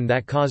decision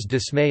that caused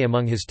dismay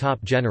among his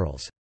top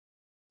generals.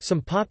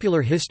 Some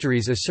popular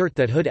histories assert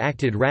that Hood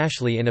acted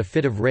rashly in a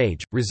fit of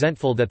rage,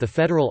 resentful that the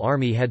Federal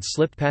Army had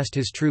slipped past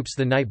his troops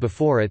the night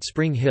before at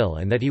Spring Hill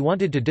and that he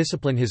wanted to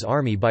discipline his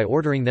army by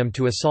ordering them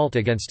to assault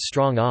against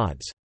strong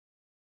odds.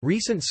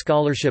 Recent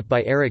scholarship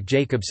by Eric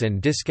Jacobson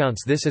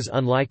discounts this as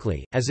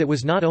unlikely, as it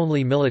was not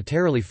only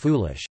militarily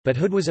foolish, but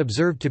Hood was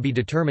observed to be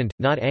determined,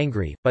 not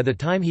angry. By the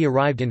time he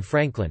arrived in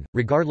Franklin,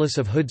 regardless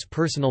of Hood's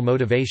personal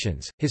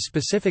motivations, his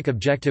specific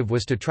objective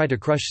was to try to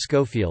crush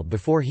Schofield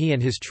before he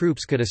and his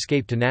troops could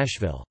escape to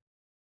Nashville.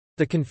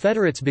 The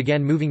Confederates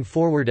began moving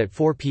forward at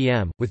 4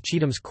 p.m., with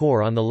Cheatham's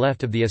corps on the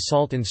left of the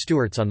assault and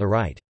Stuart's on the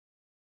right.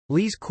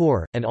 Lee's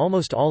corps, and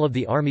almost all of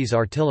the Army's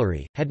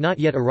artillery, had not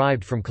yet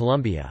arrived from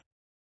Columbia.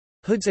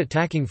 Hood's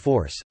attacking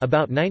force,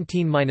 about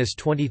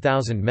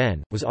 19–20,000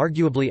 men, was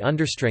arguably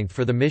understrength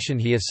for the mission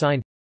he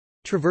assigned.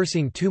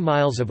 Traversing 2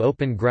 miles of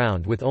open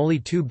ground with only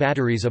 2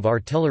 batteries of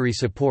artillery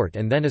support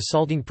and then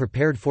assaulting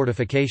prepared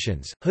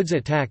fortifications, Hood's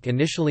attack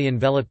initially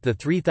enveloped the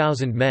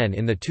 3,000 men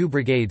in the 2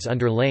 brigades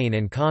under Lane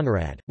and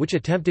Conrad, which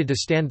attempted to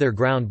stand their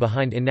ground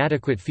behind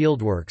inadequate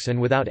fieldworks and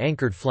without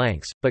anchored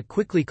flanks, but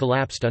quickly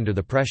collapsed under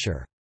the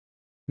pressure.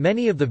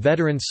 Many of the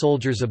veteran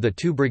soldiers of the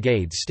 2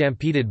 brigades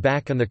stampeded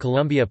back on the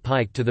Columbia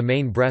Pike to the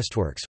main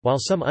breastworks, while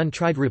some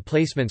untried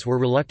replacements were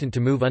reluctant to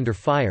move under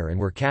fire and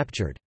were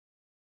captured.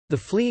 The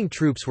fleeing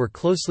troops were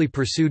closely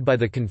pursued by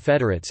the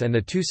Confederates and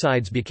the 2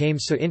 sides became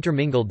so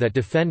intermingled that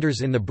defenders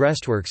in the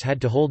breastworks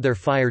had to hold their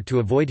fire to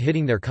avoid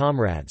hitting their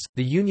comrades.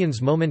 The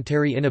Union's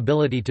momentary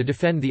inability to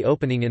defend the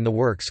opening in the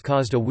works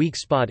caused a weak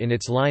spot in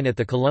its line at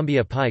the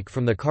Columbia Pike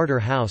from the Carter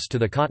House to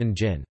the Cotton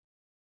Gin.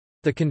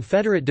 The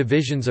Confederate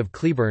divisions of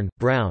Cleburne,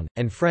 Brown,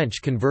 and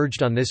French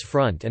converged on this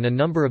front and a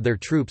number of their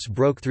troops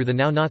broke through the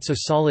now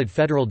not-so-solid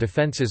Federal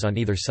defenses on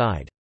either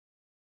side.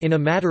 In a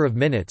matter of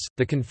minutes,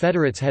 the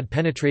Confederates had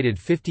penetrated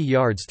 50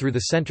 yards through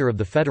the center of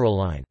the Federal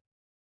line.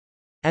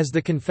 As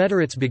the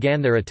Confederates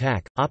began their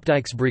attack,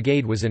 Opdyke's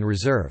brigade was in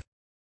reserve.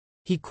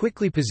 He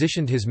quickly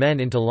positioned his men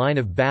into line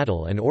of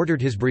battle and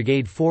ordered his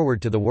brigade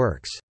forward to the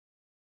works.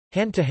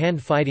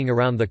 Hand-to-hand fighting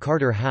around the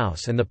Carter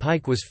House and the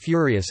Pike was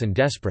furious and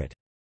desperate.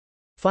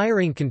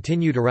 Firing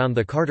continued around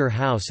the Carter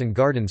House and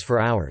gardens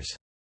for hours.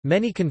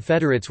 Many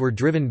Confederates were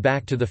driven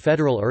back to the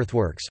Federal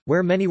earthworks,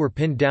 where many were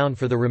pinned down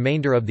for the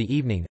remainder of the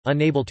evening,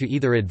 unable to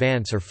either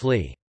advance or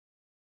flee.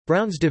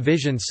 Brown's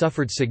division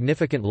suffered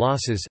significant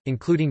losses,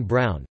 including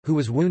Brown, who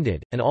was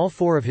wounded, and all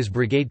 4 of his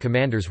brigade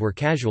commanders were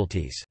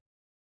casualties.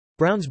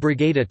 Brown's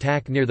brigade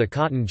attack near the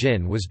Cotton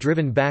Gin was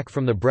driven back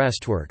from the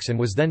breastworks and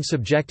was then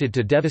subjected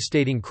to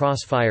devastating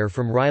crossfire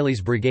from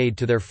Riley's brigade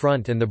to their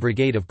front and the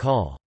brigade of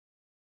Call,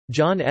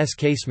 John S.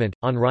 Casement,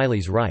 on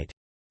Riley's right.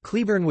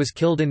 Cleburne was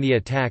killed in the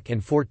attack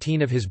and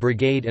 14 of his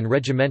brigade and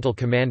regimental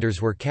commanders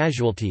were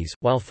casualties.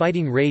 While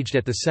fighting raged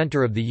at the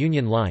center of the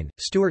Union line,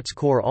 Stuart's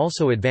corps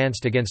also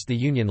advanced against the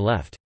Union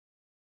left.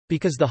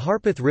 Because the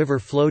Harpeth River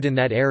flowed in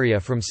that area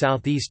from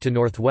southeast to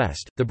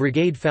northwest, the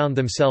brigade found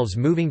themselves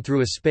moving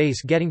through a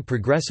space getting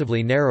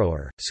progressively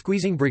narrower,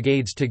 squeezing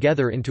brigades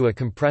together into a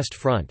compressed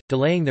front,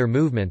 delaying their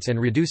movements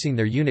and reducing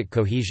their unit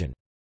cohesion.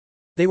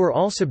 They were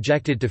all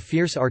subjected to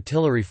fierce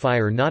artillery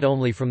fire not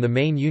only from the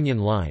main Union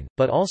line,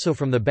 but also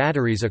from the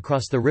batteries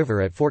across the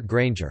river at Fort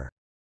Granger.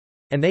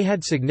 And they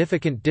had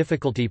significant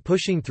difficulty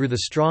pushing through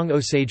the strong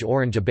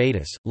Osage-Orange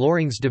abatis.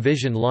 Loring's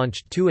division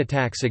launched 2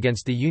 attacks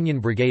against the Union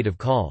brigade of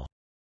Call.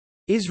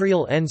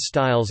 Israel N.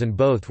 Stiles and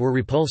both were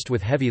repulsed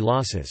with heavy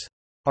losses.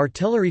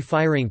 Artillery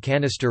firing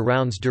canister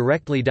rounds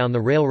directly down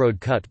the railroad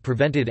cut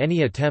prevented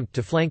any attempt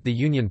to flank the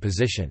Union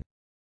position.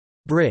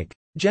 Brig.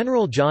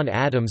 General John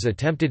Adams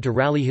attempted to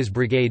rally his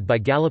brigade by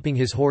galloping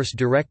his horse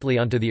directly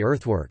onto the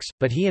earthworks,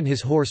 but he and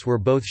his horse were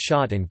both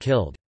shot and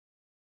killed.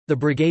 The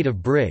brigade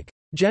of Brig.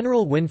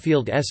 General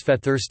Winfield S.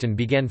 Featherston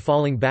began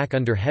falling back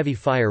under heavy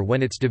fire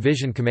when its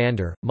division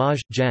commander,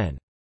 Maj. Gen.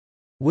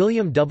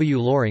 William W.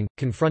 Loring,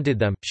 confronted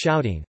them,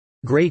 shouting,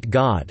 "Great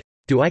God!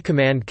 Do I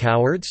command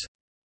cowards?"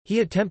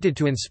 He attempted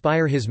to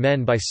inspire his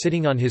men by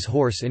sitting on his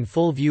horse in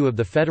full view of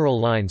the Federal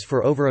lines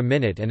for over a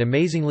minute and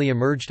amazingly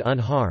emerged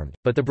unharmed,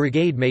 but the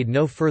brigade made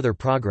no further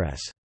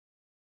progress.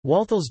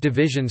 Walthel's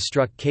division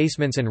struck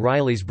Casement's and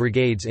Riley's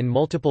brigades in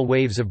multiple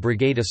waves of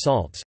brigade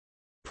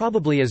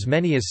assaults—probably as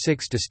many as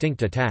 6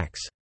 distinct attacks.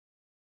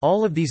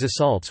 All of these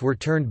assaults were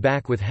turned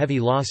back with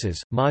heavy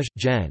losses. Maj.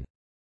 Gen.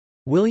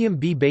 William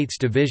B. Bates'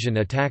 division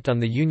attacked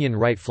on the Union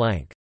right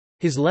flank.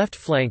 His left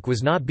flank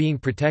was not being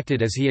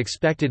protected as he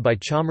expected by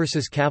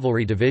Chalmers's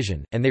cavalry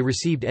division, and they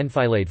received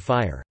enfilade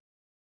fire.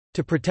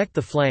 To protect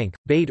the flank,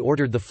 Bate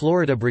ordered the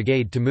Florida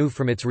Brigade to move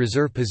from its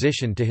reserve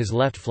position to his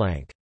left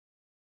flank.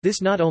 This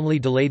not only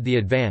delayed the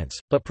advance,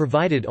 but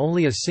provided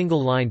only a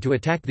single line to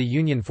attack the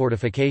Union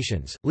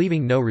fortifications,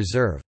 leaving no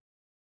reserve.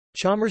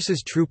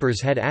 Chalmers's troopers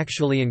had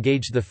actually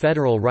engaged the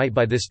Federal right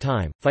by this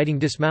time, fighting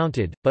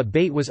dismounted, but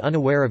Bate was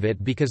unaware of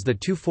it because the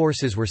two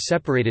forces were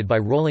separated by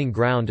rolling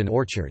ground and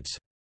orchards.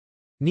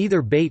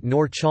 Neither Bate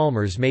nor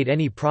Chalmers made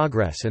any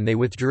progress and they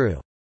withdrew.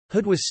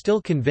 Hood was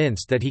still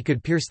convinced that he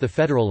could pierce the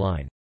Federal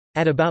line.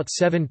 At about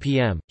 7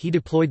 p.m., he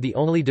deployed the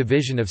only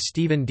division of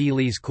Stephen D.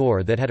 Lee's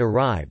corps that had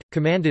arrived,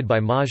 commanded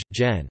by Maj.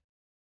 Gen.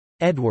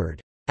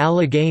 Edward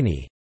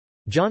Allegheny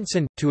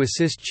Johnson, to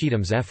assist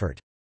Cheatham's effort.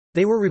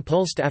 They were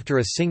repulsed after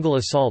a single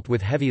assault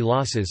with heavy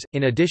losses.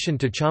 In addition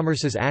to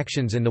Chalmers's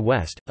actions in the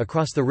west,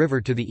 across the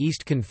river to the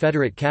east,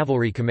 Confederate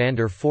cavalry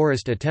commander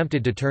Forrest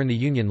attempted to turn the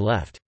Union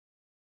left.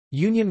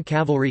 Union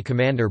cavalry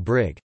commander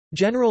Brig.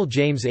 General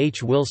James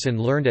H. Wilson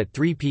learned at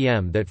 3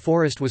 p.m. that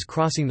Forrest was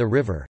crossing the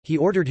river. He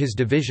ordered his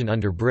division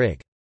under Brig.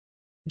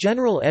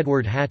 General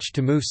Edward Hatch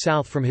to move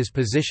south from his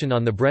position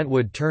on the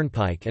Brentwood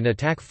Turnpike and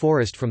attack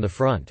Forrest from the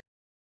front.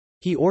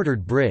 He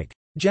ordered Brig.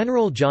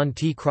 General John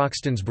T.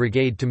 Croxton's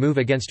brigade to move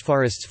against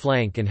Forrest's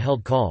flank and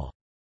held Call.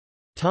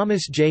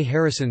 Thomas J.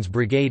 Harrison's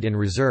brigade in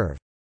reserve.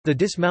 The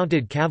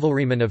dismounted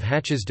cavalrymen of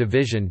Hatch's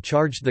division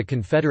charged the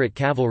Confederate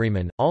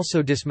cavalrymen,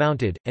 also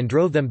dismounted, and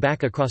drove them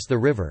back across the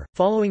river.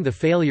 Following the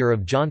failure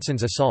of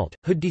Johnson's assault,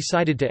 Hood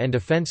decided to end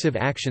offensive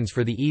actions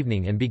for the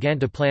evening and began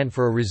to plan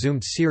for a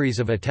resumed series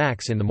of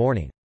attacks in the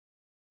morning.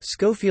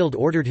 Schofield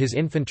ordered his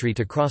infantry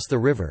to cross the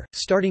river,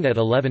 starting at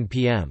 11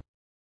 p.m.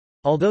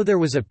 Although there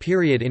was a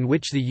period in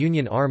which the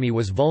Union Army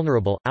was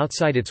vulnerable,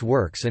 outside its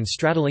works and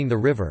straddling the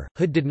river,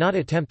 Hood did not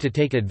attempt to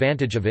take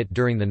advantage of it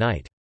during the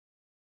night.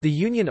 The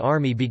Union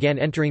Army began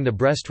entering the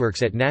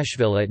breastworks at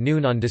Nashville at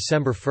noon on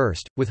December 1,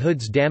 with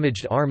Hood's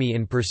damaged army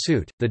in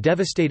pursuit. The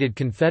devastated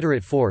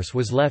Confederate force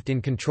was left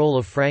in control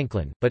of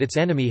Franklin, but its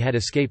enemy had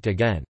escaped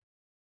again.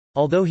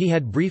 Although he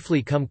had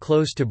briefly come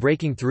close to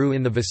breaking through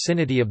in the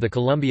vicinity of the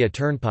Columbia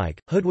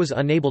Turnpike, Hood was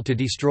unable to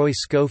destroy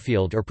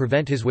Schofield or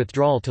prevent his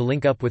withdrawal to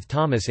link up with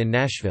Thomas in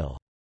Nashville.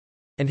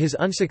 And his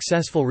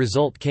unsuccessful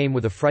result came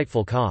with a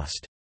frightful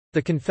cost.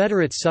 The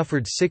Confederates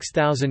suffered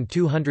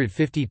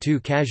 6,252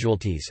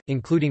 casualties,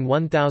 including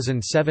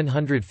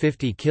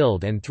 1,750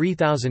 killed and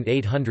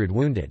 3,800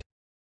 wounded.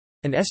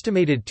 An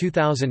estimated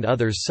 2,000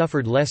 others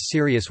suffered less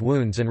serious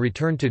wounds and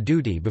returned to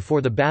duty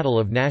before the Battle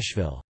of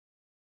Nashville.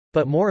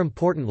 But more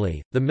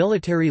importantly, the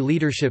military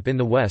leadership in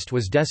the West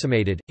was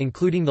decimated,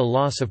 including the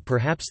loss of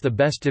perhaps the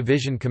best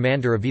division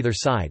commander of either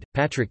side,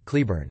 Patrick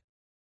Cleburne.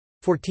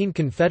 14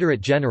 Confederate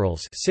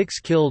generals, 6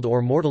 killed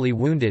or mortally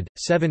wounded,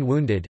 7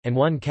 wounded, and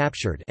 1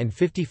 captured, and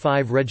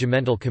 55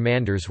 regimental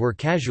commanders were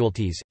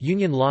casualties.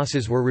 Union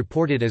losses were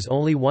reported as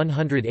only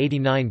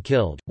 189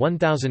 killed,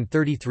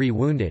 1,033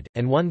 wounded,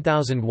 and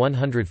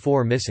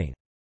 1,104 missing.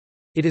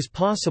 It is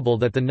possible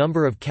that the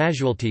number of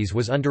casualties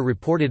was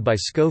underreported by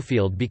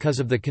Schofield because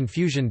of the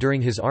confusion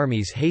during his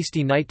army's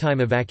hasty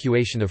nighttime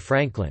evacuation of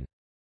Franklin.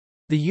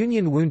 The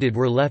Union wounded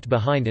were left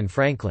behind in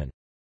Franklin.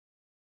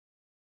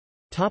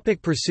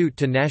 Pursuit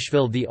to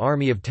Nashville. The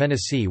Army of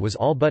Tennessee was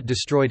all but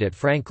destroyed at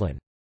Franklin.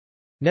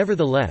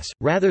 Nevertheless,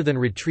 rather than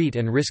retreat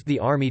and risk the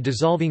army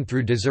dissolving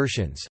through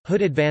desertions,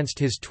 Hood advanced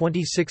his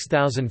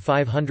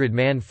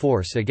 26,500-man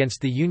force against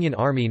the Union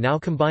Army now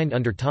combined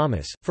under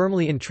Thomas,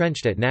 firmly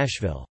entrenched at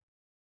Nashville.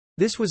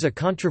 This was a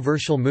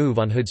controversial move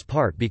on Hood's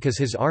part because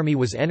his army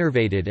was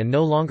enervated and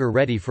no longer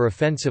ready for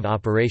offensive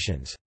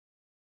operations.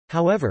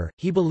 However,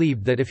 he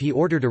believed that if he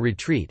ordered a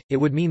retreat, it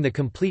would mean the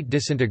complete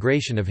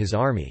disintegration of his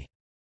army.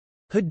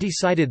 Hood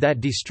decided that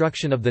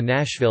destruction of the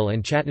Nashville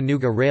and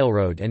Chattanooga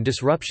Railroad and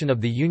disruption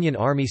of the Union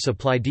Army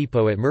supply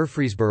depot at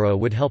Murfreesboro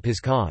would help his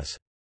cause.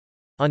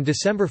 On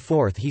December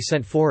 4 he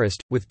sent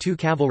Forrest, with 2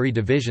 cavalry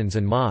divisions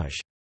and Maj.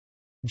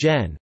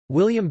 Gen.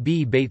 William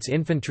B. Bate's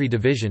infantry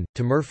division,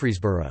 to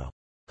Murfreesboro.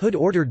 Hood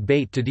ordered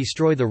Bate to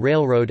destroy the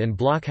railroad and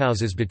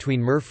blockhouses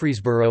between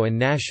Murfreesboro and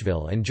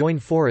Nashville and join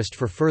Forrest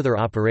for further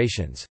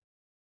operations.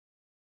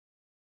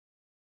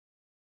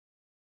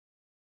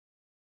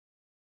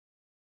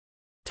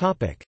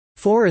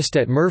 Forrest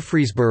at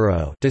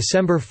Murfreesboro,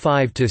 December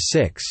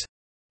 5–6.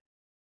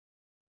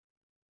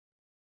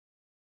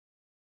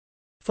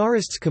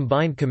 Forrest's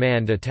combined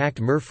command attacked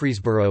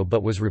Murfreesboro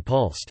but was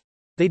repulsed.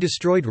 They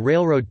destroyed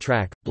railroad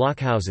track,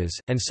 blockhouses,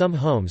 and some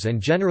homes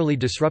and generally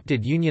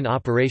disrupted Union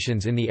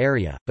operations in the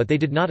area, but they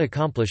did not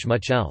accomplish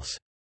much else.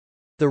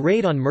 The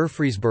raid on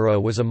Murfreesboro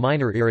was a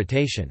minor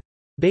irritation.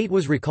 Bate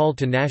was recalled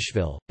to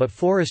Nashville, but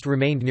Forrest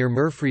remained near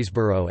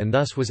Murfreesboro and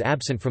thus was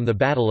absent from the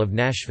Battle of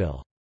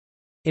Nashville.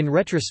 In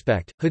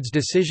retrospect, Hood's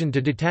decision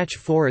to detach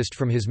Forrest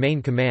from his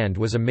main command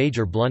was a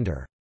major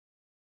blunder.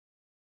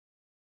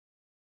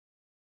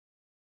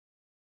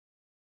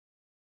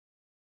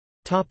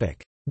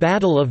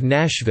 Battle of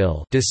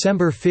Nashville,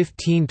 December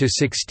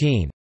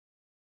 15–16.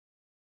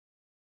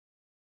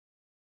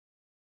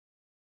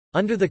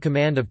 Under the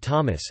command of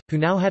Thomas, who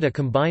now had a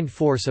combined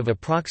force of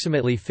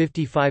approximately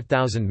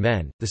 55,000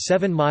 men, the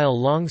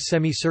 7-mile-long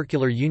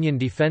semicircular Union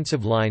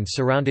defensive line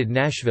surrounded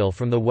Nashville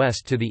from the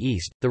west to the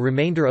east. The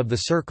remainder of the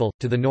circle,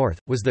 to the north,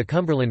 was the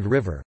Cumberland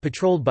River,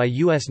 patrolled by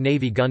U.S.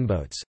 Navy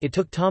gunboats. It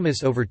took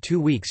Thomas over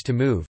 2 weeks to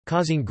move,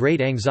 causing great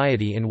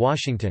anxiety in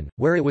Washington,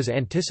 where it was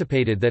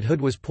anticipated that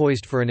Hood was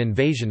poised for an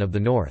invasion of the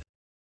North.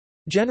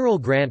 General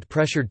Grant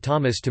pressured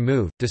Thomas to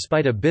move,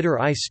 despite a bitter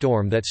ice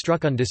storm that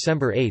struck on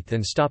December 8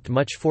 and stopped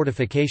much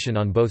fortification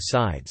on both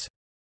sides.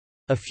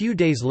 A few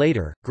days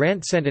later,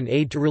 Grant sent an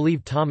aide to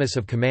relieve Thomas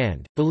of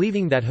command,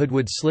 believing that Hood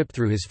would slip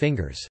through his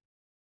fingers.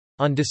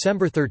 On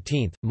December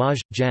 13,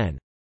 Maj. Gen.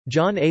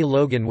 John A.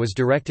 Logan was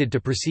directed to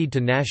proceed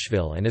to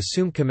Nashville and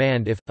assume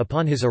command if,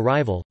 upon his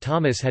arrival,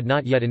 Thomas had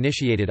not yet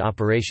initiated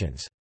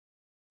operations.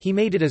 He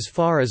made it as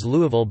far as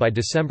Louisville by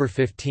December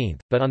 15,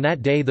 but on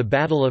that day the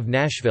Battle of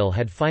Nashville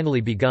had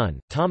finally begun.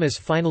 Thomas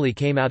finally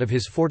came out of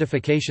his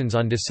fortifications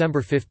on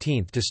December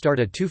 15 to start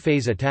a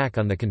 2-phase attack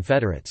on the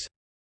Confederates.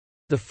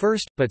 The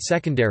first, but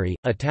secondary,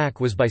 attack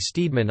was by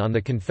Steedman on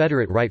the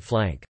Confederate right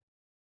flank.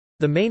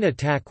 The main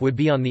attack would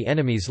be on the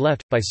enemy's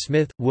left, by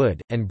Smith, Wood,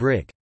 and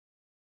Brig.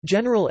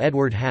 General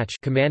Edward Hatch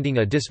commanding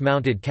a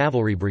dismounted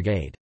cavalry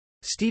brigade.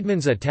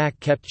 Steedman's attack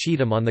kept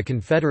Cheatham on the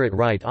Confederate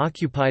right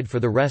occupied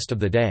for the rest of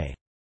the day.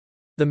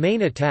 The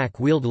main attack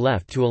wheeled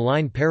left to a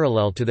line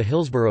parallel to the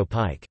Hillsborough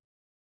Pike.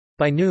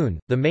 By noon,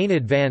 the main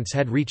advance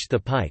had reached the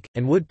Pike,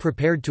 and Wood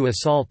prepared to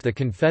assault the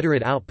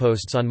Confederate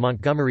outposts on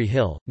Montgomery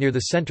Hill, near the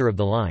center of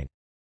the line.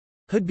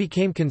 Hood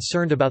became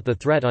concerned about the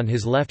threat on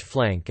his left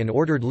flank and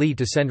ordered Lee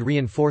to send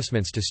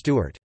reinforcements to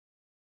Stuart.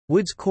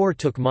 Wood's corps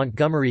took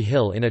Montgomery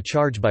Hill in a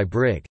charge by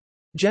Brig.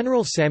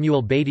 General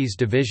Samuel Beatty's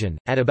division.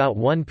 At about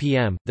 1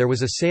 p.m., there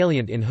was a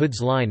salient in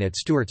Hood's line at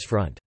Stuart's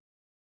front.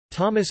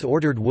 Thomas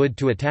ordered Wood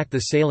to attack the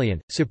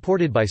salient,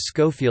 supported by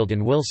Schofield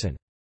and Wilson.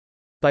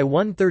 By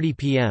 1:30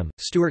 p.m.,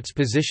 Stuart's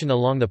position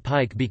along the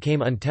pike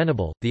became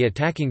untenable, the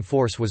attacking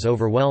force was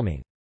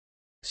overwhelming.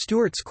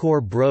 Stuart's corps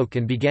broke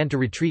and began to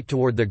retreat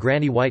toward the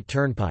Granny White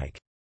Turnpike.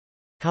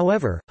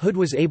 However, Hood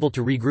was able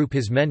to regroup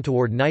his men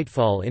toward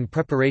nightfall in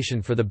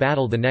preparation for the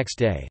battle the next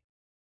day.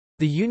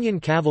 The Union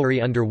cavalry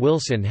under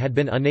Wilson had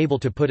been unable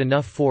to put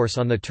enough force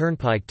on the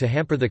turnpike to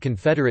hamper the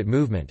Confederate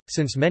movement,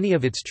 since many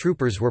of its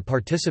troopers were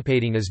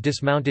participating as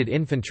dismounted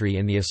infantry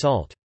in the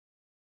assault.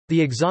 The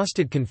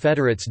exhausted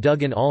Confederates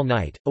dug in all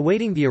night,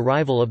 awaiting the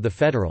arrival of the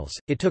Federals.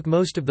 It took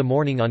most of the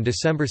morning on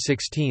December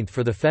 16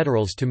 for the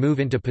Federals to move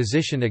into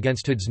position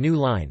against Hood's new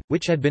line,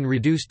 which had been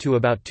reduced to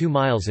about 2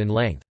 miles in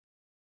length.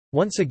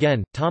 Once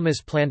again,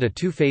 Thomas planned a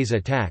 2-phase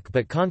attack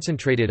but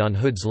concentrated on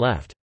Hood's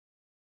left.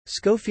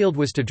 Schofield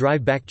was to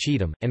drive back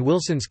Cheatham, and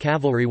Wilson's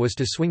cavalry was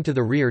to swing to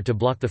the rear to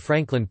block the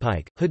Franklin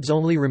Pike, Hood's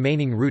only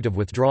remaining route of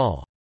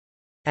withdrawal.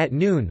 At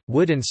noon,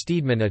 Wood and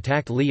Steedman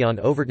attacked Lee on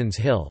Overton's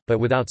Hill, but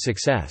without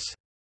success.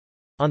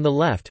 On the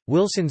left,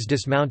 Wilson's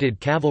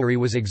dismounted cavalry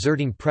was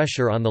exerting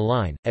pressure on the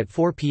line. At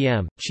 4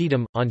 p.m.,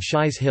 Cheatham, on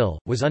Shies Hill,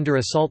 was under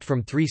assault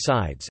from 3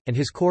 sides, and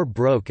his corps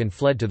broke and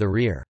fled to the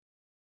rear.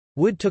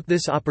 Wood took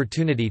this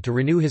opportunity to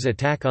renew his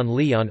attack on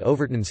Lee on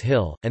Overton's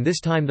Hill, and this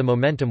time the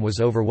momentum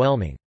was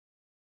overwhelming.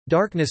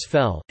 Darkness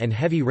fell, and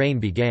heavy rain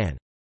began.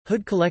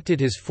 Hood collected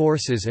his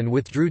forces and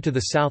withdrew to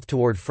the south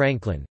toward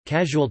Franklin.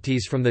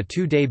 Casualties from the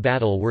two-day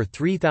battle were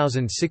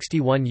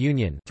 3,061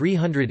 Union,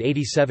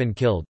 387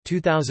 killed,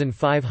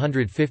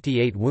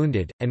 2,558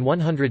 wounded, and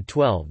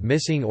 112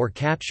 missing or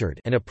captured,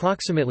 and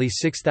approximately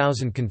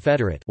 6,000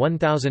 Confederate,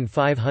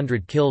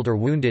 1,500 killed or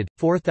wounded,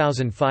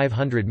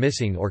 4,500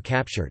 missing or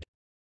captured.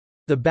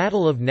 The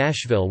Battle of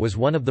Nashville was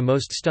one of the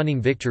most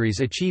stunning victories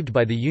achieved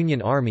by the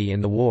Union Army in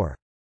the war.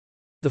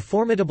 The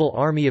formidable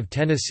Army of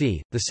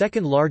Tennessee, the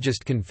second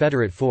largest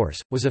Confederate force,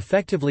 was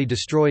effectively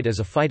destroyed as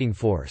a fighting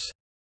force.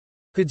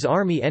 Hood's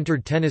army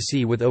entered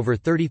Tennessee with over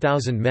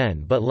 30,000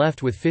 men but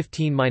left with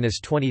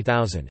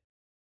 15–20,000.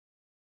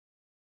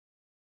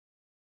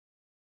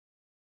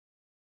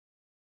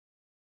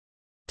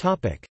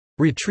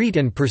 Retreat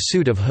and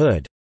pursuit of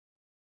Hood.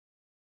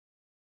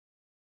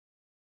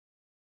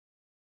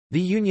 The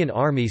Union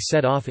Army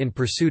set off in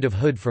pursuit of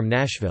Hood from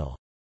Nashville.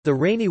 The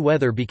rainy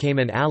weather became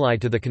an ally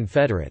to the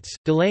Confederates,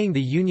 delaying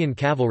the Union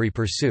cavalry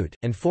pursuit,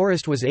 and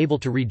Forrest was able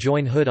to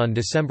rejoin Hood on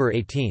December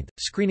 18,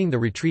 screening the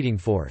retreating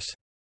force.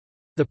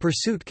 The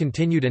pursuit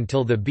continued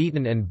until the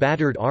beaten and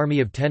battered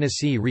Army of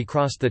Tennessee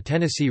recrossed the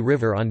Tennessee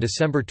River on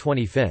December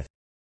 25.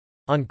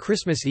 On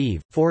Christmas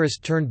Eve,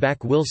 Forrest turned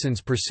back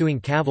Wilson's pursuing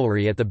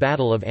cavalry at the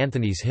Battle of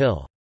Anthony's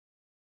Hill.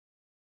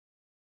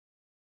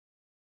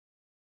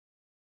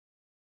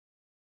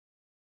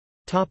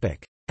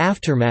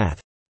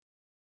 Aftermath.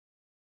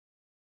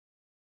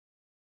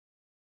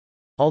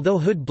 Although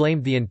Hood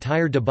blamed the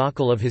entire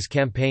debacle of his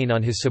campaign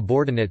on his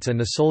subordinates and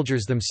the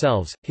soldiers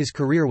themselves, his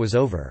career was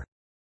over.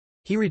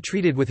 He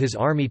retreated with his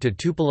army to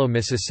Tupelo,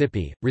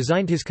 Mississippi,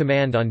 resigned his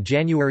command on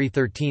January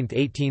 13,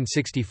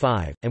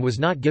 1865, and was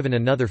not given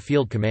another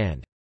field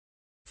command.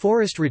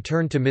 Forrest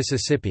returned to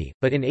Mississippi,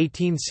 but in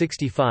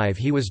 1865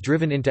 he was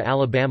driven into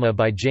Alabama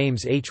by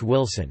James H.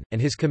 Wilson, and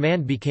his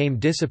command became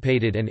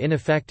dissipated and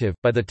ineffective.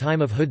 By the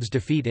time of Hood's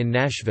defeat in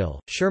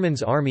Nashville,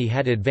 Sherman's army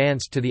had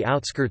advanced to the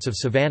outskirts of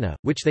Savannah,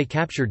 which they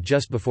captured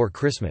just before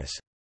Christmas.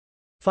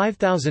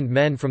 5,000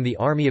 men from the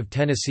Army of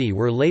Tennessee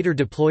were later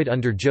deployed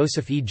under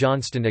Joseph E.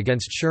 Johnston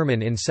against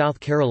Sherman in South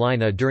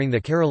Carolina during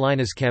the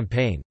Carolinas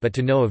Campaign, but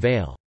to no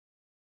avail.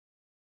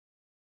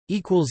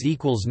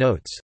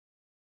 Notes